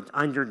conflict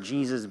under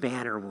Jesus'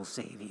 banner will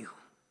save you.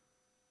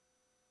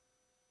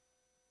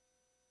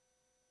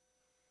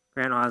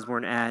 Grant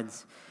Osborne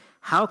adds,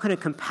 "How can a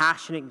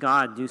compassionate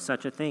God do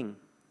such a thing?"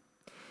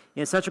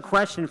 Yet such a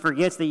question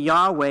forgets that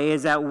Yahweh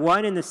is at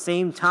one and the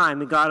same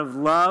time a God of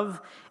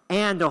love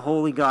and a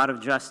holy God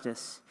of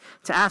justice.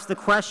 To ask the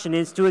question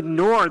is to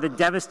ignore the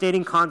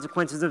devastating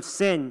consequences of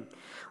sin.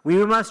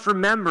 We must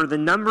remember the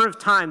number of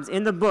times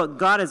in the book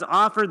God has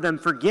offered them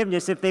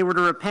forgiveness if they were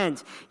to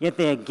repent, yet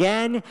they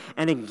again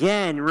and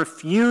again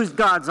refused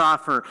God's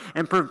offer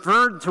and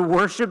preferred to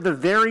worship the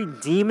very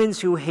demons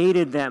who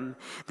hated them.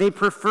 They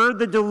preferred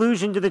the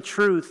delusion to the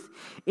truth.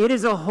 It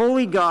is a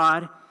holy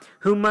God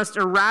who must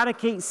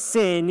eradicate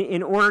sin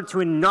in order to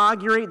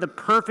inaugurate the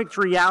perfect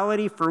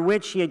reality for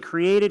which he had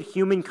created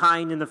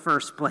humankind in the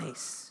first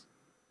place.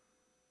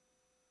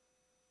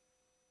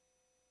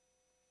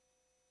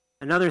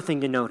 Another thing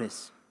to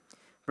notice,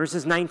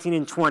 verses 19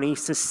 and 20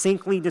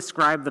 succinctly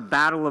describe the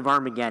Battle of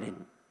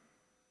Armageddon.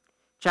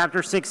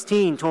 Chapter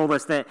 16 told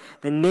us that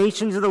the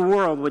nations of the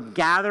world would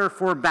gather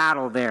for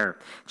battle there.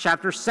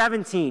 Chapter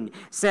 17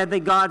 said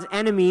that God's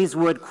enemies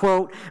would,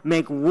 quote,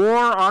 make war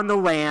on the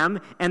Lamb,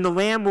 and the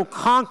Lamb will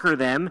conquer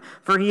them,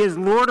 for he is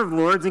Lord of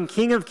lords and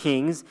King of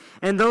kings,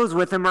 and those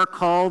with him are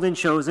called and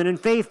chosen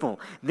and faithful.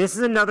 This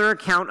is another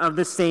account of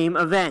the same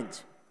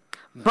event.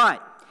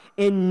 But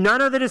in none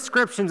of the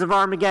descriptions of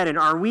Armageddon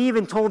are we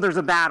even told there's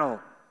a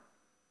battle.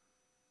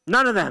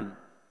 None of them.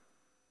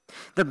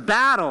 The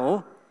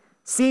battle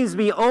seems to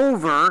be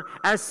over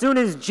as soon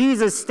as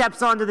Jesus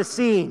steps onto the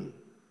scene.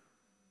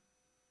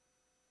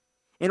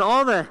 In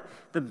all the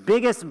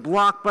biggest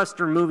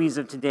blockbuster movies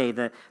of today,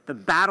 the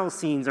battle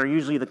scenes are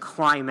usually the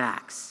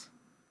climax.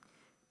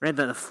 Right?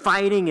 The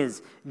fighting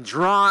is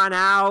drawn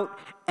out,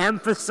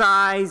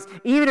 emphasized,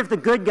 even if the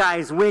good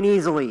guys win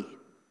easily.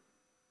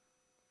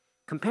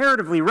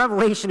 Comparatively,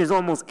 Revelation is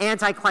almost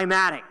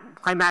anticlimactic.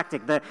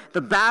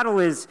 The battle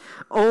is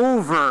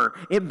over.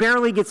 It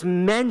barely gets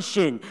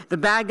mentioned. The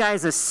bad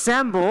guys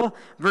assemble.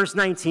 Verse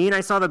 19,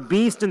 "I saw the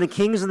beast and the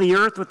kings of the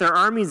earth with their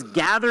armies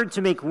gathered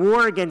to make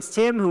war against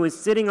him who is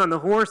sitting on the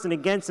horse and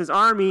against his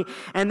army.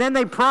 And then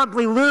they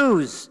promptly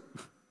lose.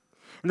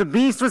 And the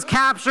beast was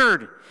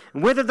captured,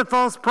 and with it the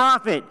false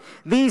prophet.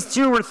 These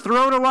two were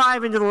thrown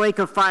alive into the lake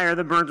of fire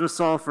that burns with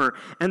sulfur.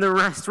 And the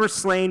rest were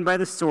slain by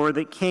the sword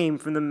that came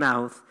from the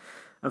mouth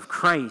of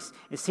Christ."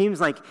 It seems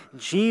like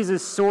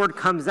Jesus' sword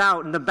comes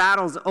out and the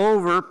battle's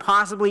over,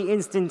 possibly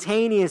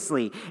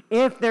instantaneously.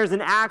 If there's an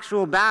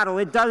actual battle,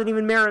 it doesn't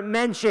even merit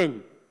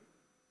mention.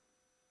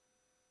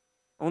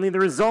 Only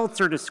the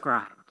results are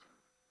described,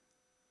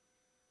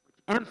 which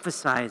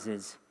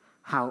emphasizes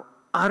how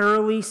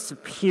utterly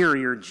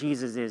superior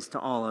Jesus is to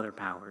all other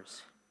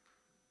powers.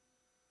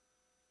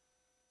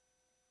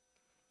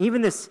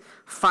 Even this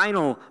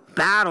final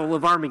battle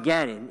of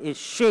Armageddon is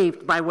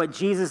shaped by what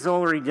Jesus has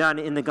already done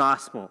in the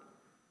gospel.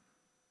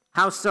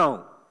 How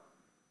so?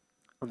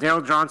 Well,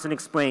 Darrell Johnson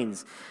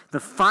explains,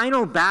 the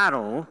final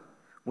battle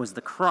was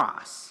the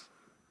cross,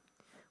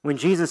 when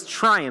Jesus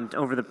triumphed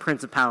over the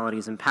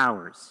principalities and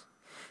powers.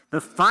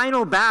 The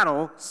final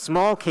battle,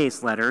 small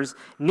case letters,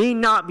 need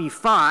not be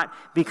fought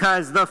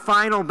because the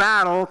final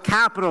battle,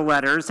 capital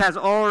letters, has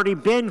already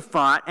been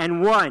fought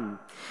and won.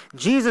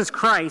 Jesus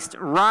Christ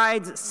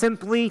rides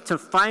simply to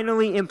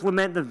finally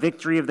implement the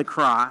victory of the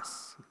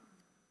cross.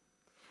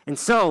 And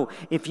so,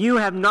 if you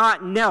have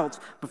not knelt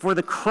before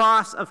the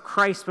cross of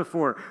Christ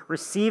before,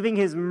 receiving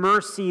his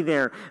mercy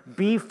there,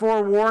 be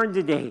forewarned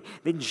today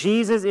that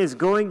Jesus is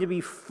going to be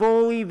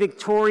fully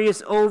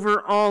victorious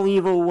over all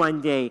evil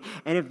one day.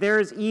 And if there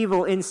is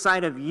evil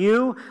inside of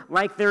you,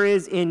 like there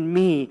is in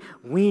me,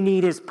 we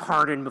need his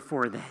pardon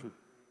before then.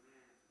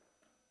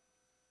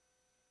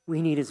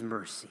 We need his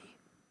mercy.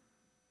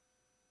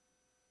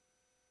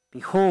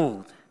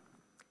 Behold,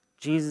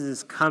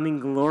 Jesus' coming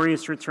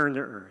glorious return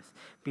to earth.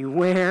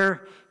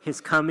 Beware his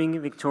coming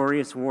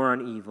victorious war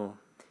on evil.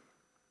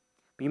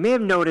 But you may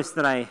have noticed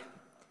that I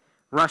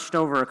rushed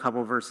over a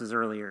couple verses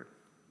earlier,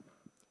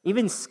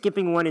 even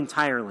skipping one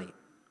entirely.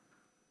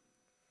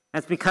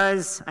 That's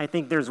because I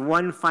think there's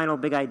one final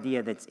big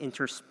idea that's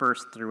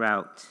interspersed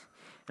throughout,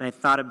 and I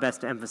thought it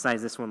best to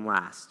emphasize this one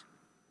last.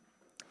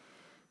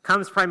 It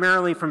comes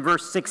primarily from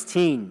verse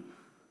 16,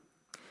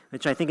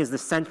 which I think is the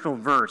central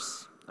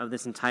verse of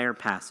this entire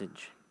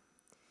passage.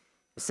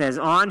 It says,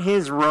 "On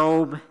his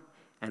robe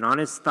and on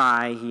his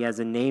thigh he has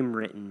a name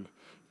written,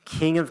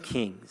 King of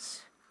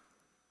Kings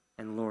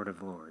and Lord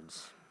of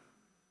Lords."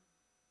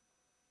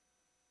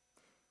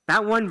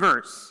 That one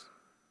verse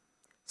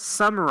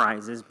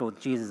summarizes both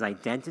Jesus'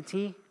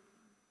 identity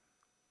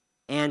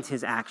and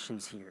his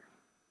actions here.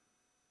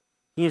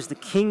 He is the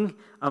King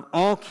of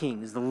all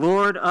kings, the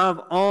Lord of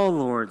all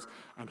lords,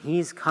 and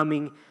he's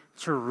coming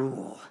to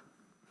rule.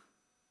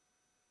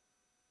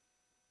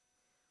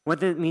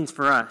 What that means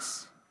for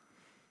us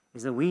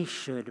is that we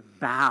should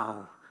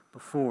bow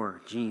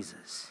before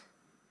Jesus,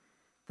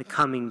 the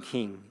coming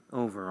King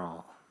over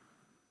all.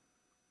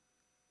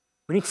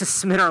 We need to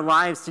submit our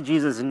lives to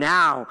Jesus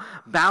now,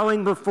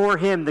 bowing before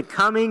him, the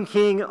coming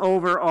King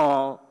over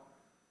all.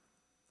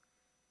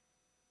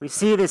 We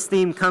see this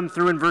theme come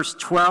through in verse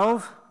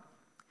 12,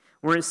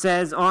 where it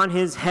says, "On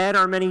his head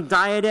are many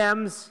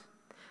diadems."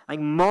 Like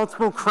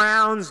multiple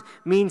crowns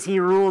means he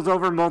rules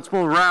over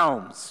multiple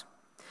realms.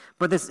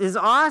 But this is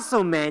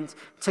also meant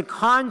to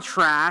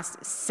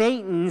contrast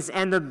Satan's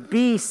and the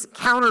beast's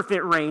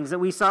counterfeit reigns that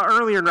we saw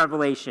earlier in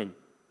Revelation.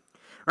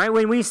 Right?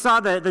 When we saw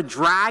the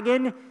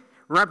dragon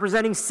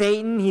representing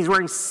Satan, he's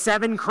wearing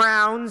 7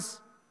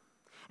 crowns.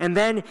 And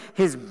then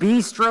his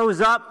beast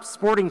rose up,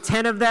 sporting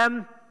 10 of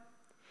them.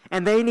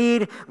 And they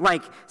need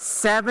like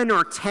 7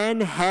 or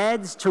 10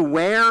 heads to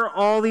wear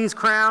all these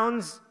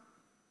crowns.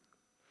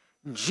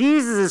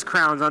 Jesus'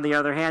 crowns, on the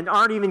other hand,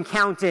 aren't even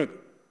counted.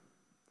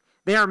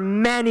 They are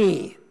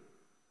many,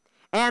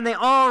 and they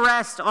all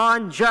rest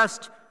on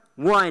just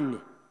one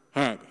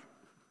head.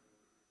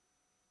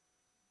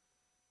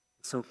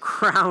 So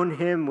crown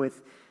him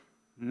with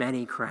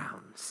many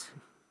crowns.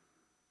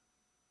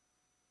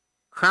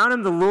 Crown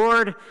him the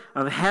Lord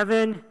of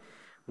heaven,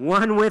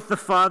 one with the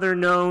Father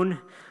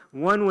known,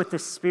 one with the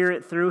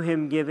Spirit through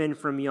him given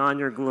from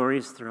yonder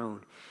glorious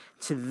throne.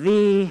 To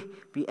thee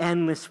be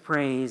endless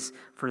praise,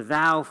 for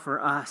thou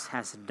for us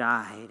hast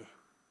died.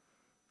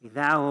 Be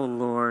thou, O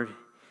Lord,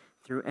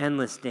 through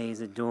endless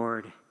days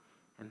adored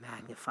and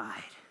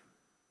magnified.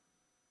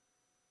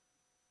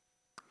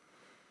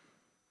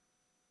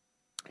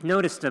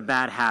 Notice a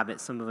bad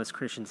habit some of us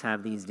Christians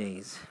have these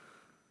days.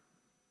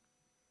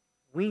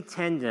 We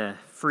tend to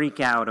freak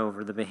out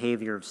over the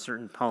behavior of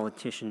certain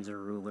politicians or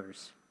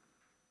rulers.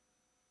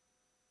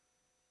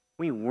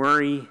 We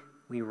worry,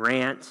 we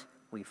rant,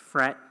 we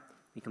fret,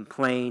 we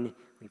complain,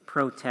 we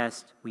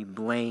protest, we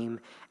blame,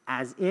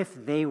 as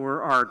if they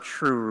were our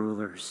true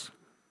rulers,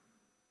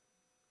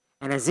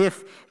 and as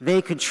if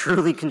they could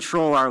truly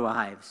control our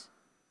lives.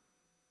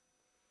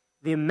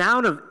 The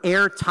amount of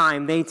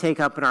airtime they take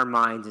up in our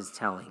minds is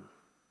telling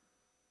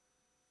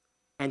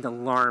and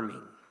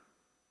alarming.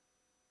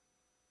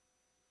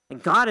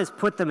 And God has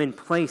put them in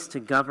place to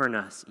govern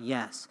us,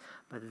 yes,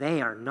 but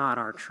they are not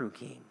our true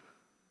king.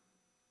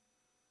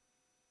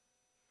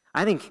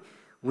 I think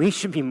we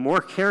should be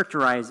more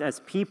characterized as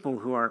people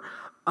who are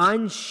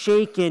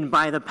unshaken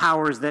by the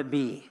powers that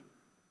be.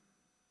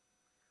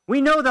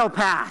 We know they'll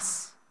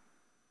pass.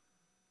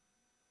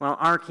 Well,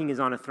 our king is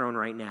on a throne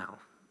right now.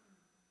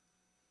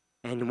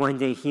 And one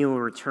day he will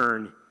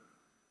return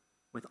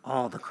with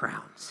all the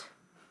crowns.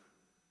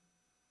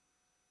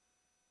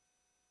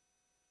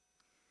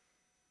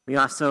 We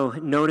also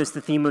notice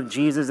the theme of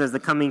Jesus as the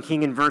coming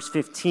king in verse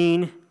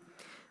 15,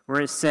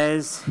 where it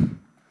says,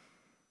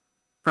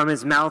 "From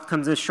his mouth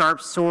comes a sharp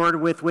sword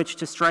with which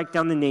to strike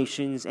down the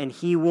nations, and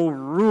he will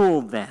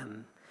rule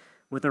them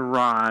with a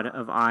rod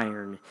of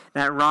iron."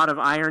 That rod of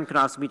iron could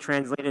also be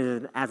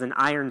translated as an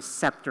iron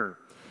scepter.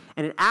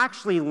 And it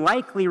actually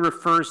likely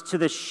refers to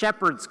the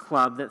shepherd's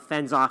club that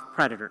fends off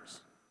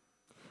predators,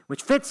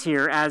 which fits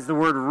here as the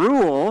word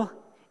rule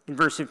in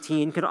verse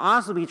 15 could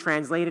also be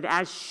translated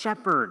as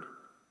shepherd.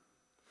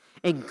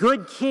 A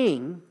good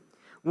king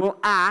will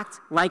act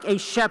like a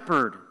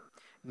shepherd,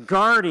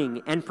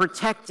 guarding and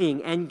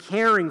protecting and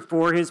caring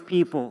for his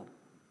people.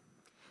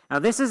 Now,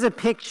 this is a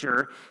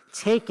picture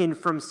taken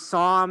from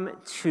Psalm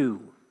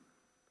 2.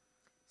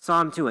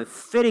 Psalm 2, a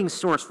fitting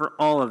source for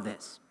all of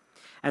this.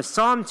 As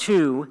Psalm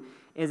 2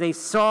 is a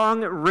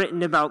song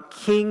written about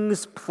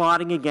kings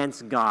plotting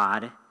against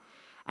God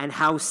and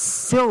how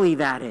silly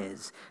that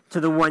is to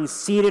the one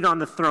seated on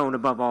the throne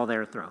above all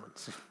their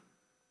thrones.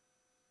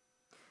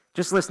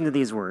 Just listen to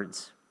these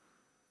words.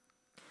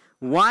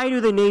 Why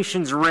do the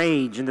nations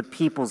rage and the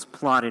peoples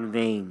plot in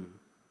vain?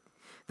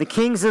 The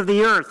kings of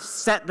the earth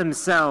set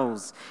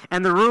themselves,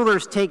 and the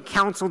rulers take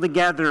counsel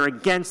together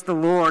against the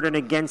Lord and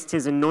against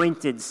his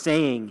anointed,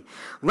 saying,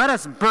 let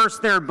us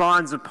burst their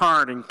bonds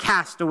apart and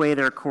cast away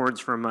their cords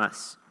from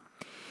us.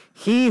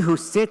 He who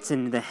sits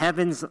in the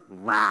heavens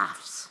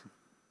laughs.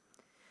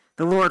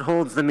 The Lord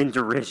holds them in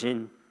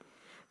derision.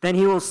 Then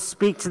he will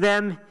speak to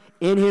them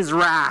in his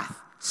wrath.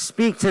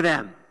 Speak to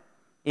them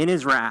in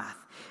his wrath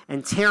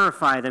and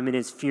terrify them in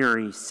his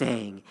fury,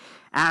 saying,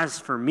 as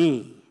for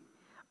me,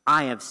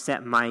 I have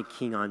set my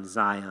king on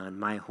Zion,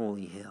 my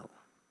holy hill.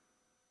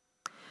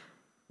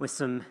 With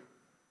some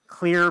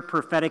clear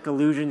prophetic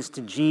allusions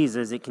to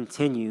Jesus, it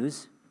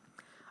continues,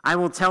 I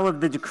will tell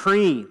of the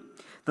decree.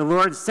 The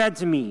Lord said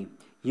to me,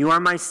 you are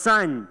my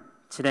son.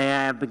 Today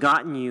I have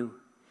begotten you.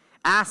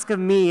 Ask of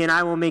me, and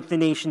I will make the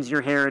nations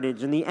your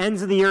heritage, and the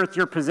ends of the earth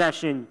your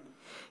possession.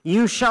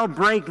 You shall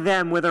break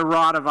them with a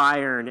rod of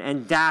iron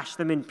and dash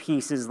them in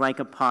pieces like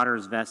a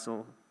potter's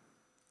vessel.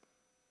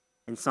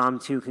 And Psalm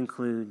 2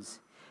 concludes,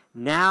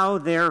 now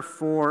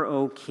therefore,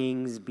 O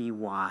kings, be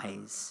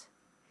wise.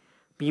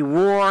 Be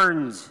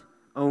warned,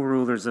 O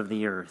rulers of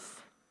the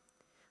earth.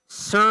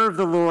 Serve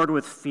the Lord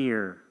with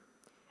fear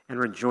and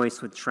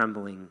rejoice with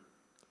trembling.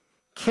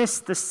 Kiss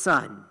the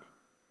Son,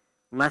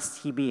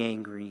 lest he be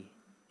angry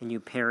and you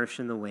perish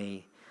in the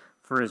way,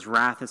 for his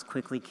wrath is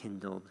quickly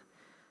kindled.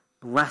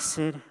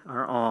 Blessed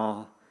are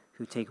all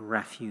who take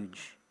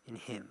refuge in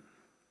him.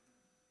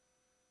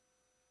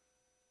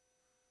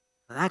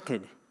 That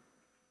could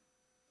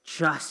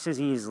just as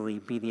easily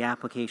be the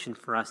application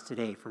for us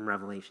today from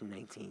Revelation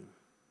 19.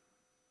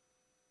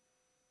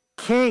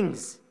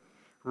 Kings,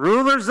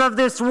 rulers of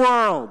this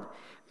world,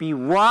 be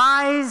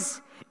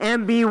wise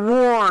and be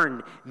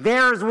warned.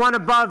 There is one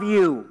above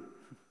you.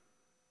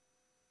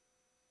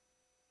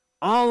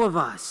 All of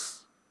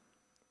us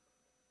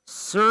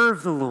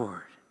serve the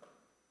Lord.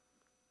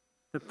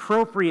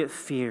 Appropriate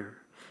fear.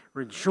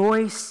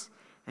 Rejoice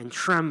and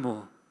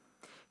tremble.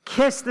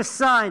 Kiss the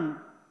Son.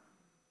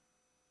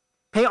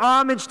 Pay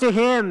homage to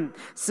him.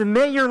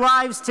 Submit your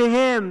lives to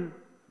him.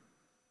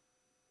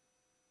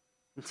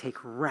 And take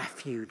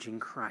refuge in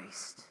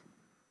Christ.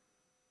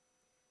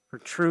 For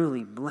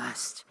truly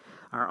blessed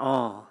are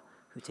all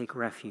who take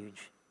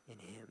refuge in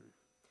him.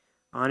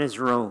 On his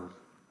robe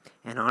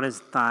and on his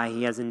thigh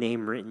he has a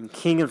name written,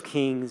 King of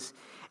Kings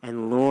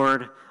and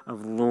Lord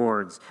of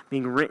Lords.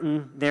 Being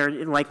written there,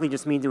 it likely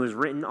just means it was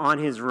written on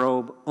his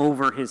robe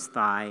over his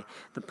thigh,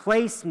 the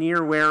place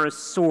near where a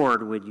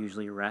sword would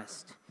usually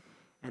rest,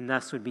 and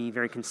thus would be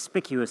very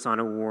conspicuous on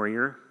a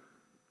warrior.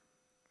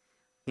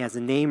 He has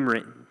a name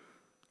written,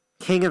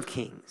 King of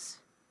Kings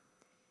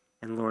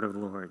and Lord of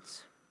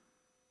Lords.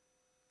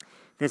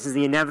 This is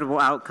the inevitable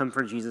outcome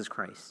for Jesus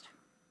Christ.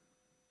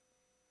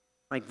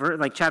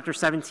 Like chapter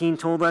 17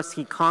 told us,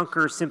 he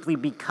conquers simply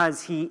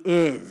because he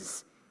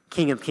is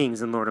King of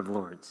Kings and Lord of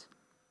Lords.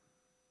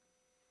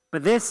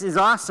 But this is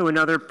also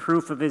another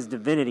proof of his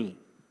divinity.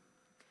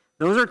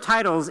 Those are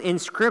titles in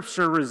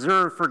Scripture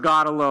reserved for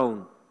God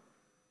alone.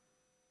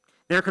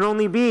 There can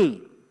only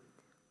be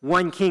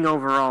one king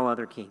over all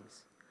other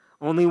kings.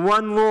 Only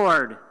one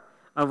Lord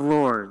of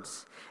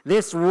Lords.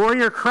 This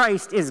warrior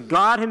Christ is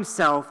God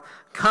himself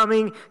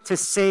coming to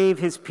save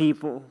his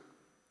people.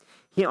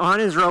 On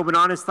his robe and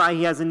on his thigh,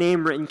 he has a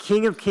name written,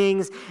 King of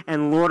Kings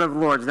and Lord of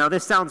Lords. Now,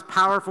 this sounds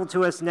powerful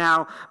to us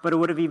now, but it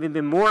would have even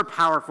been more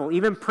powerful,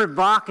 even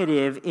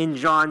provocative in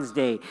John's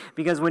day.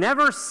 Because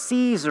whenever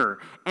Caesar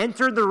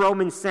entered the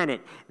Roman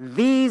Senate,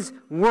 these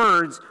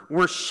words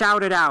were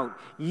shouted out.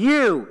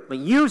 You,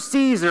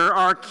 Caesar,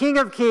 are King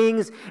of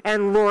Kings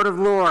and Lord of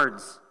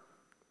Lords.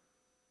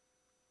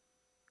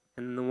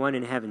 And the one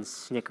in heaven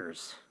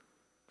snickers.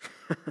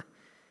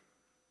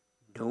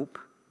 Nope.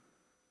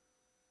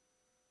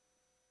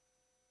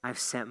 I've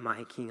set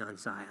my king on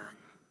Zion.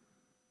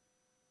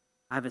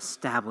 I've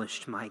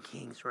established my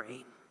king's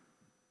reign.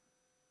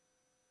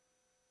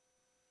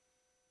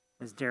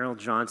 As Darrell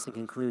Johnson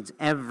concludes,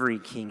 every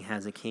king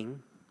has a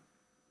king.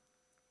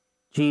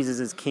 Jesus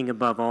is king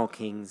above all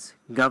kings,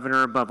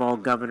 governor above all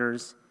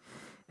governors.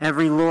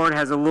 Every lord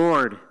has a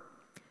lord.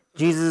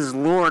 Jesus is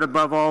Lord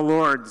above all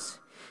lords.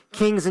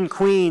 Kings and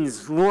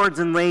queens, lords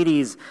and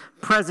ladies,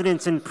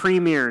 presidents and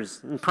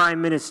premiers and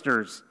prime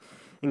ministers,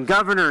 and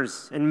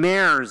governors and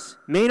mayors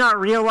may not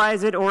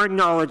realize it or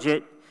acknowledge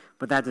it,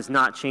 but that does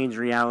not change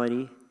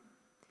reality.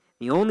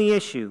 The only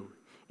issue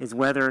is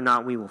whether or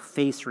not we will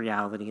face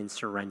reality and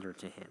surrender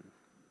to him.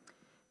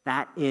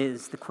 That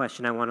is the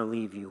question I want to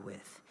leave you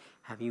with.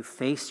 Have you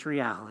faced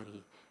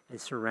reality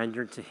and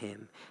surrendered to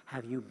him?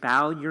 Have you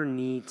bowed your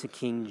knee to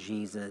King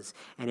Jesus?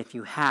 And if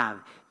you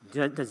have,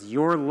 does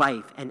your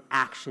life and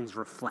actions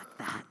reflect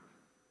that?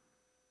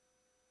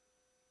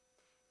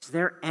 Is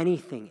there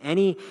anything,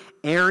 any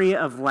area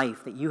of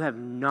life that you have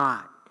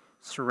not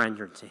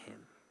surrendered to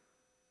him?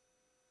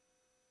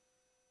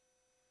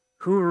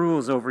 Who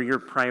rules over your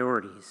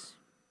priorities,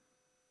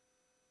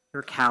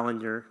 your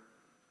calendar,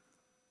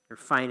 your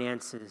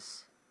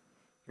finances,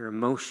 your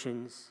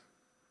emotions,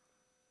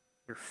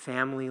 your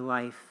family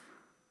life,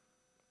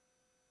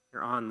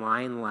 your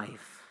online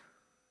life?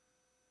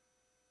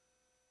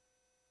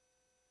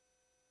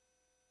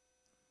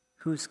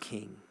 Who's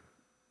king?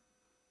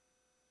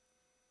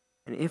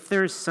 And if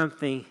there's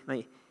something,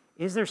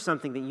 is there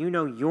something that you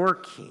know your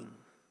king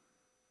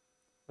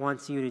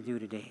wants you to do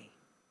today?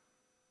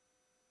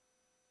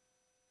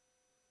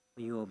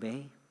 Will you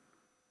obey?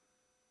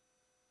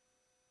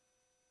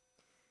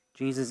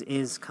 Jesus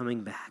is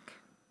coming back,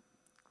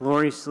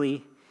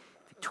 gloriously,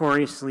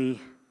 victoriously,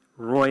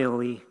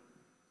 royally.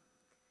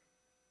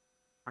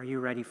 Are you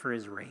ready for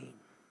his reign?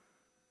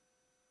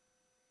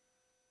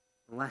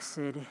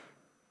 Blessed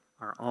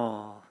are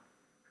all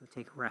who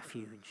take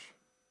refuge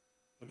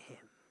in him.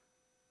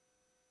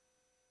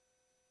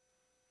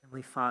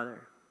 Heavenly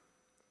Father,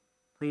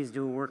 please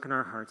do a work in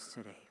our hearts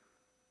today.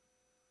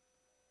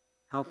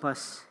 Help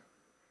us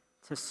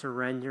to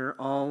surrender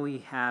all we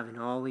have and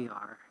all we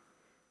are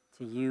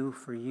to you,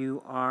 for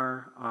you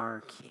are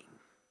our King.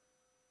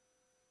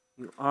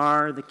 You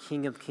are the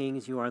King of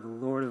Kings. You are the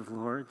Lord of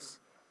Lords.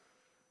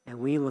 And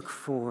we look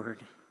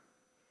forward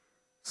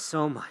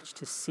so much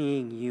to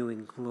seeing you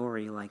in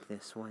glory like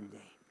this one day.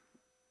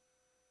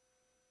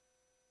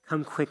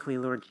 Come quickly,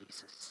 Lord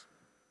Jesus.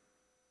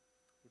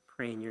 We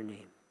pray in your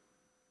name.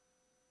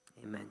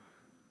 Amen.